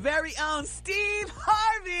 Kat. Our very own Steve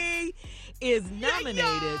Harvey is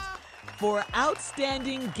nominated for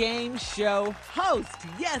Outstanding Game Show Host.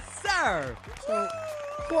 Yes, sir. So,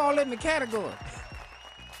 who all in the category?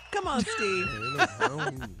 Come on, Steve.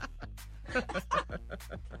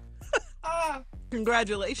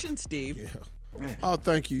 Congratulations, Steve. Yeah. Oh,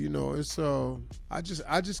 thank you. You know, it's I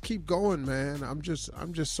just keep going, man. I'm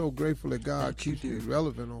just so grateful that God keeps me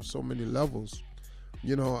relevant on so many levels.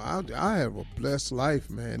 You know, I have a blessed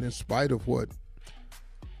life, man, in spite of what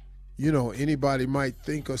anybody might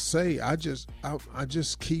think or say. I just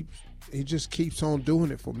keep, he just keeps on doing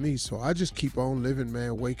it for me. So I just keep on living,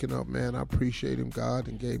 man, waking up, man. I appreciate him, God,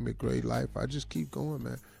 and gave me a great life. I just keep going,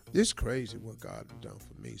 man. It's crazy what God has done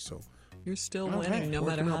for me. So you're still winning no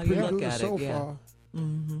matter how you look at it. So yeah. far.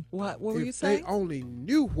 Mm-hmm. What were you If saying? they only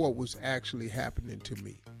knew what was actually happening to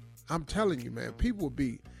me. I'm telling you, man, people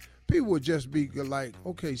would just be like,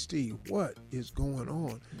 okay, Steve, what is going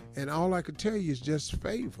on? And all I can tell you is just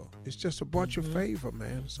favor. It's just a bunch of favor,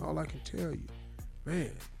 man. That's all I can tell you.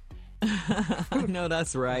 Man. I know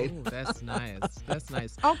that's right. Ooh, that's nice. That's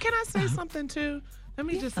nice. Oh, can I say something, too? Let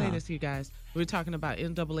me just say this to you guys. We were talking about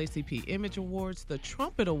NAACP Image Awards. The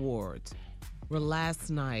Trumpet Awards were last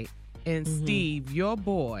night. And Steve, your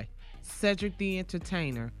boy, Cedric the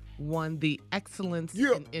Entertainer, won the Excellence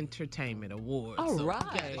in Entertainment Award. All so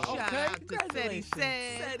right. Shout out to Cedric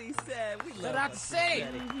Cedric said. We Shout love out to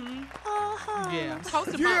Cedric. Yeah.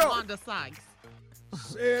 Hosted by Wanda Sykes.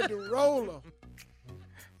 Said the roller.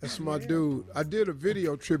 That's my dude. I did a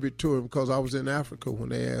video tribute to him because I was in Africa when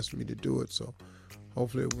they asked me to do it. So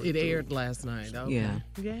hopefully it went It through. aired last night. Okay.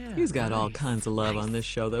 Yeah. He's got all kinds of love on this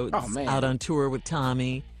show, though. Oh, man. Out on tour with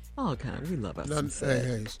Tommy. All kinds. We love us. some Ced.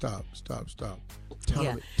 Hey, stop.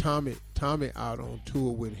 Tommy out on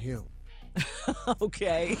tour with him.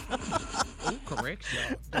 Okay. Ooh,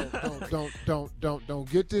 correction.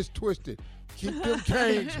 Don't get this twisted. Keep them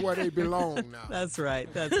canes where they belong now. That's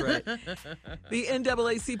right. The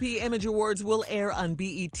NAACP Image Awards will air on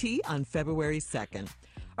BET on February 2nd.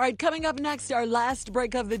 All right, coming up next, our last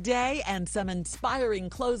break of the day and some inspiring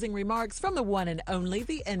closing remarks from the one and only,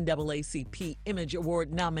 the NAACP Image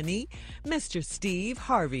Award nominee, Mr. Steve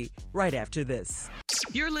Harvey, right after this.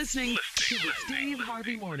 You're listening to the Steve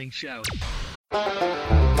Harvey Morning Show.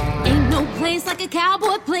 Ain't no place like a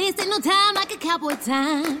cowboy place, ain't no time like a cowboy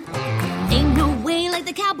time. Ain't no way like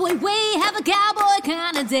the cowboy way, have a cowboy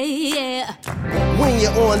kind of day, yeah. When you're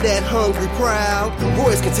on that hungry prowl,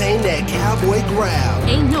 voice contain that cowboy growl.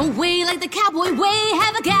 Ain't no way like the cowboy way,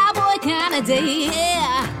 have a cowboy kind of day,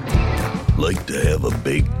 yeah. Like to have a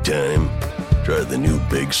big time? Try the new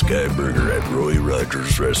Big Sky Burger at Roy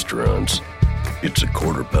Rogers Restaurants. It's a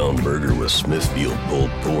quarter-pound burger with Smithfield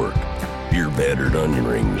pulled pork, beer-battered onion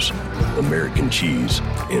rings, American cheese,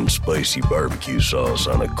 and spicy barbecue sauce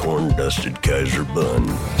on a corn-dusted Kaiser bun.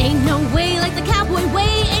 Ain't no way like the cowboy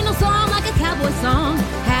way, ain't no song like a cowboy song.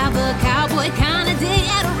 Have a cowboy kind of day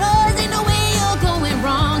at a Roy's, ain't no way you're going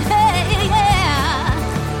wrong. Hey, yeah.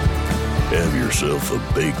 Have yourself a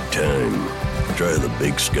big time. Try the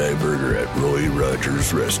Big Sky Burger at Roy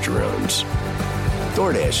Rogers Restaurants.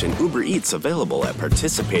 DoorDash and Uber Eats available at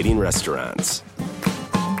participating restaurants.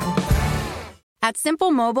 At Simple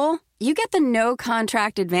Mobile, you get the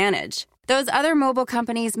no-contract advantage. Those other mobile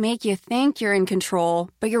companies make you think you're in control,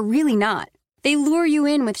 but you're really not. They lure you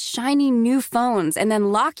in with shiny new phones and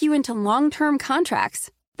then lock you into long-term contracts.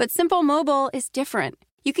 But Simple Mobile is different.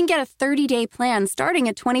 You can get a 30-day plan starting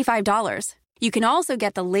at $25. You can also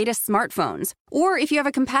get the latest smartphones. Or if you have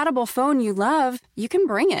a compatible phone you love, you can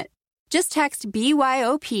bring it. Just text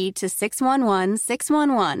BYOP to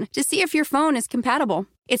 611-611 to see if your phone is compatible.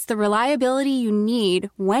 It's the reliability you need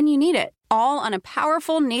when you need it, all on a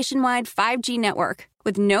powerful nationwide 5G network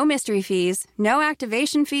with no mystery fees, no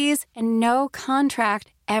activation fees, and no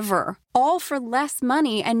contract ever. All for less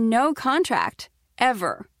money and no contract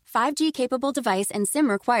ever. 5G capable device and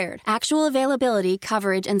SIM required. Actual availability,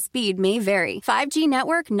 coverage, and speed may vary. 5G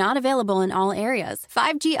network not available in all areas.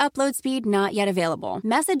 5G upload speed not yet available.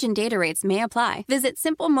 Message and data rates may apply. Visit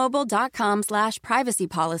simplemobile.com/privacy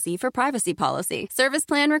policy for privacy policy. Service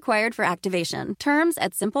plan required for activation. Terms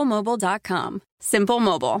at simplemobile.com. Simple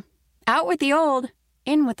Mobile. Out with the old,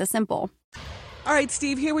 in with the simple. All right,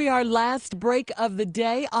 Steve, here we are, last break of the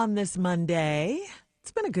day on this Monday.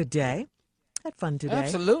 It's been a good day. Had fun today.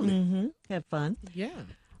 Absolutely. Mm-hmm. Had fun. Yeah.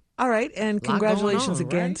 All right, and congratulations on,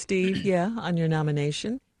 again, right? Steve, on your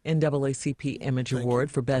nomination. NAACP Image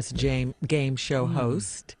Award for Best Game Show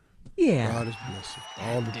Host. Yeah. God is blessing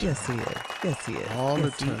all the time. Yes, he is. Yes, he is. All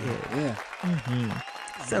yes, the time. He is. Yeah. Mm-hmm.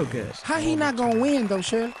 So good. How he not going to win, though,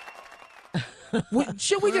 Shirley?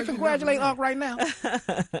 Should we just congratulate Unc right now?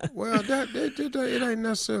 Well, it ain't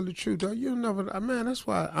necessarily true, though. You never, man, that's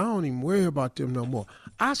why I don't even worry about them no more.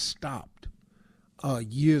 I stopped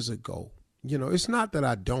years ago. You know, it's not that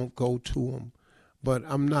I don't go to them, but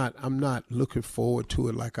I'm not looking forward to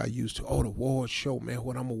it like I used to. Oh, the award show, man,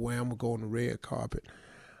 what I'm going to wear, I'm going to go on the red carpet.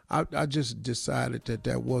 I just decided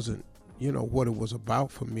that wasn't, what it was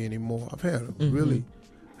about for me anymore. I've had really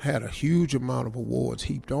had a huge amount of awards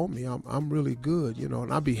heaped on me. I'm really good,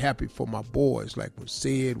 and I'd be happy for my boys, like when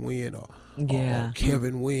Sid win or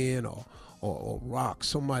Kevin win or Rock,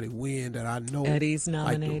 somebody win that I know. Eddie's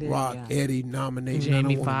nominated. Like the Rock, Eddie nominated.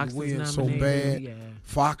 Jamie I don't Foxx want to win is so nominated. bad. Yeah.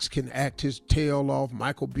 Fox can act his tail off.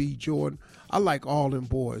 Michael B. Jordan. I like all them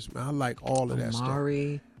boys, man. I like all of that stuff.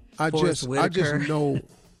 I just know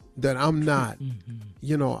that I'm not.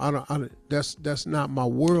 That's not my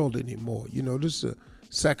world anymore. This is a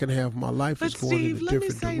second half of my life But is going Steve, in a let me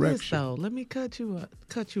different say direction. this though. Let me cut you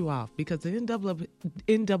off because the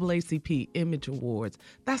NAACP Image Awards,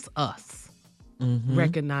 that's us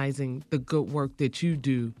recognizing the good work that you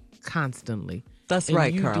do constantly. That's and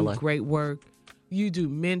right, you Carla. do great work. You do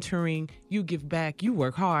mentoring. You give back. You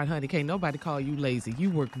work hard, honey. Can't nobody call you lazy. You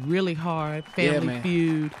work really hard. Family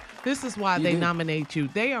Feud. This is why they nominate you.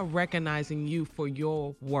 They are recognizing you for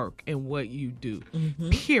your work and what you do.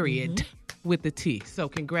 Period. With the T. So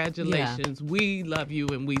congratulations. Yeah. We love you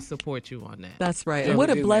and we support you on that. That's right. And what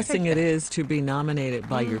a blessing it is to be nominated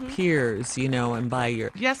by your peers, and by your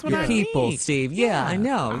people, mean. Steve. Yeah, I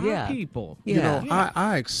know. Our people. Yeah.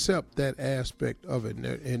 I accept that aspect of it.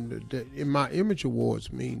 And my Image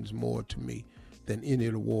Awards means more to me than any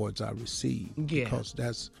of the awards I receive. Yeah. Because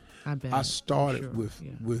I started with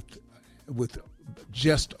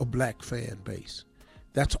just a black fan base.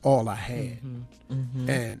 That's all I had.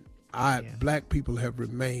 And black people have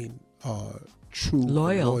remained true,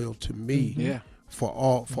 loyal to me for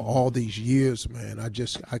all these years, man. I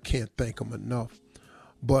can't thank them enough.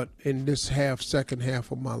 But in this second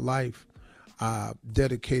half of my life, I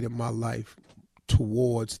dedicated my life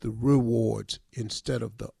towards the rewards instead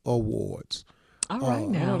of the awards. All right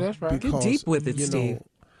now. That's right. Because, Get deep with it, Steve.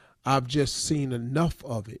 I've just seen enough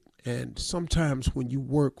of it. And sometimes when you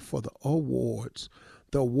work for the awards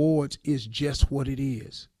is just what it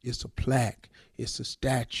is. It's a plaque. It's a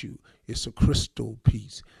statue. It's a crystal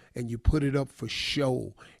piece. And you put it up for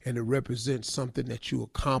show, and it represents something that you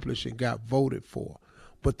accomplished and got voted for.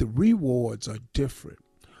 But the rewards are different.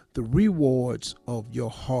 The rewards of your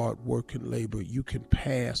hard work and labor you can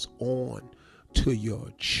pass on to your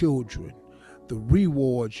children. The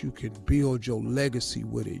rewards, you can build your legacy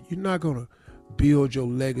with it. You're not going to build your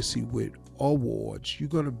legacy with awards. You're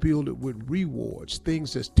going to build it with rewards,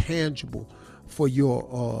 things that's tangible for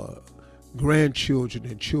your grandchildren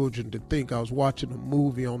and children to think. I was watching a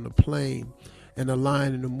movie on the plane, and the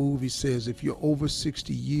line in the movie says, if you're over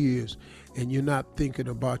 60 years and you're not thinking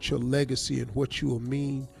about your legacy and what you will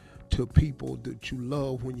mean to people that you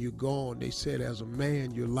love when you're gone, they said, as a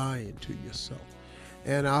man, you're lying to yourself.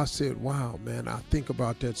 And I said, wow, man, I think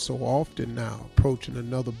about that so often now, approaching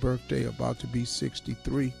another birthday, about to be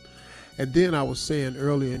 63. And then I was saying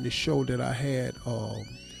earlier in the show that I had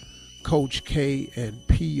Coach K and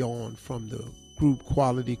P on from the group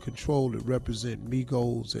Quality Control that represent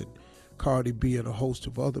Migos and Cardi B and a host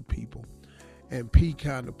of other people. And P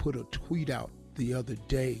kind of put a tweet out the other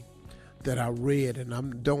day that I read, and I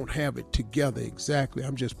don't have it together exactly.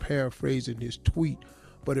 I'm just paraphrasing his tweet,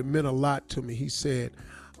 but it meant a lot to me. He said,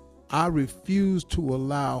 I refuse to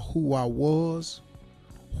allow who I was,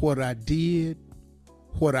 what I did,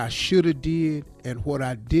 what I should have did, and what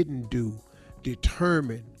I didn't do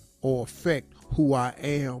determine or affect who I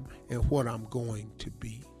am and what I'm going to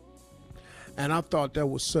be. And I thought that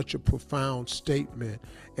was such a profound statement.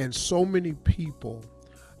 And so many people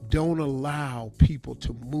don't allow people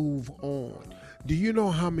to move on. Do you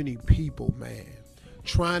know how many people, man,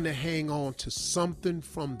 trying to hang on to something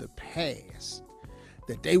from the past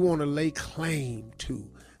that they want to lay claim to,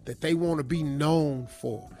 that they want to be known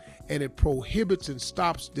for, and it prohibits and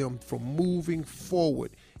stops them from moving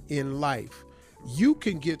forward in life? You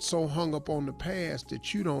can get so hung up on the past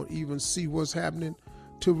that you don't even see what's happening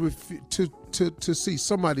to see.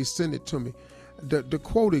 Somebody sent it to me. The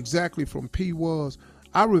quote exactly from P was,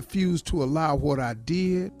 I refuse to allow what I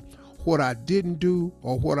did, what I didn't do,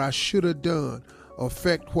 or what I should have done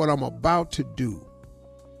affect what I'm about to do.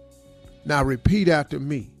 Now repeat after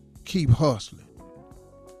me. Keep hustling.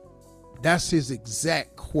 That's his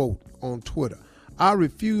exact quote on Twitter. I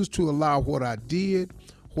refuse to allow what I did,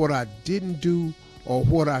 what I didn't do, or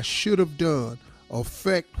what I should have done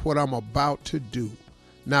affect what I'm about to do.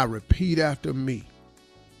 Now repeat after me.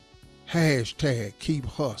 Hashtag keep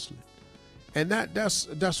hustling. And that's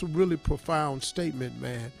a really profound statement,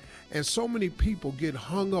 man. And so many people get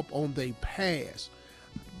hung up on their past.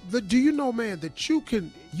 Do you know, man, that you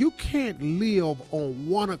can't live on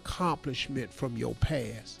one accomplishment from your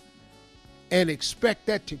past and expect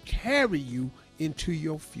that to carry you into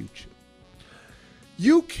your future.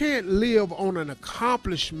 You can't live on an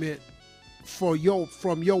accomplishment from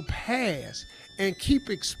your past and keep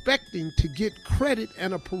expecting to get credit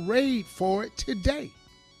and a parade for it today.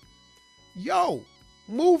 Yo,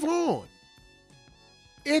 move on.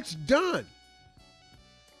 It's done.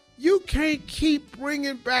 You can't keep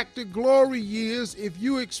bringing back the glory years if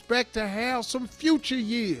you expect to have some future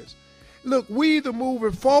years. Look, we either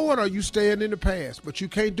moving forward or you staying in the past, but you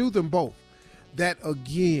can't do them both. That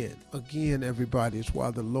again, everybody, is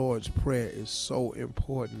why the Lord's Prayer is so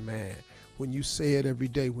important, man. When you say it every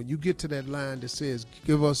day, when you get to that line that says,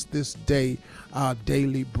 give us this day our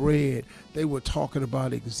daily bread, they were talking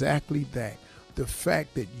about exactly that. The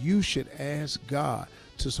fact that you should ask God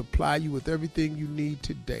to supply you with everything you need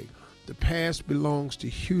today. The past belongs to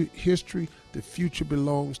history. The future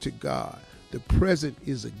belongs to God. The present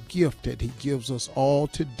is a gift that he gives us all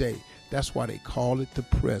today. That's why they call it the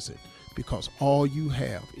present, because all you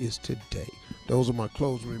have is today. Those are my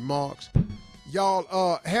closing remarks.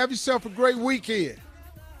 Y'all, have yourself a great weekend.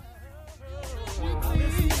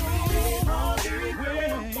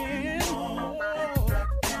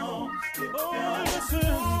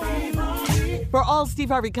 For all Steve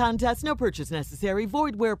Harvey contests, no purchase necessary,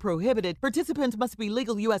 void where prohibited. Participants must be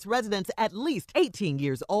legal U.S. residents at least 18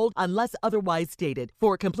 years old unless otherwise stated.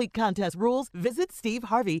 For complete contest rules, visit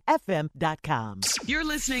SteveHarveyFM.com. You're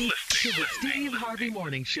listening to the Steve Harvey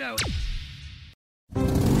Morning Show.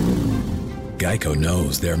 Geico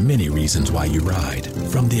knows there are many reasons why you ride.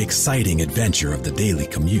 From the exciting adventure of the daily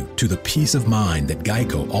commute to the peace of mind that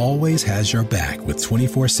Geico always has your back with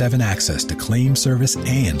 24/7 access to claim service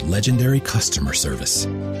and legendary customer service.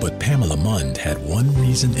 But Pamela Mund had one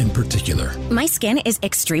reason in particular. My skin is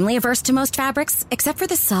extremely averse to most fabrics, except for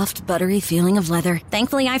the soft, buttery feeling of leather.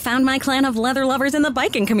 Thankfully, I found my clan of leather lovers in the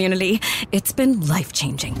biking community. It's been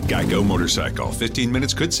life-changing. Geico Motorcycle. 15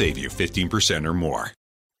 minutes could save you 15% or more.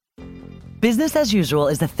 Business as usual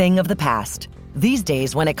is a thing of the past. These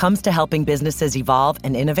days, when it comes to helping businesses evolve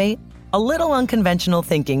and innovate, a little unconventional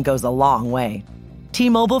thinking goes a long way.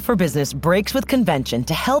 T-Mobile for Business breaks with convention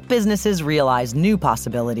to help businesses realize new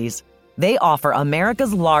possibilities. They offer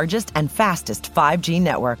America's largest and fastest 5G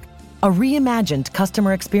network, a reimagined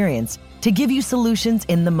customer experience to give you solutions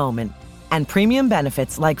in the moment, and premium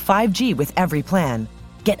benefits like 5G with every plan.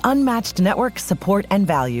 Get unmatched network support and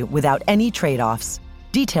value without any trade-offs.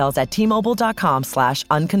 Details at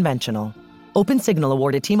T-Mobile.com/unconventional. Open Signal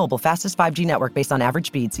awarded T-Mobile fastest 5G network based on average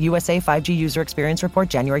speeds. USA 5G user experience report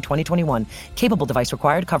January 2021. Capable device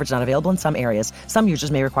required. Coverage not available in some areas. Some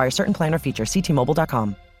users may require certain plan or features. See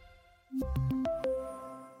T-Mobile.com.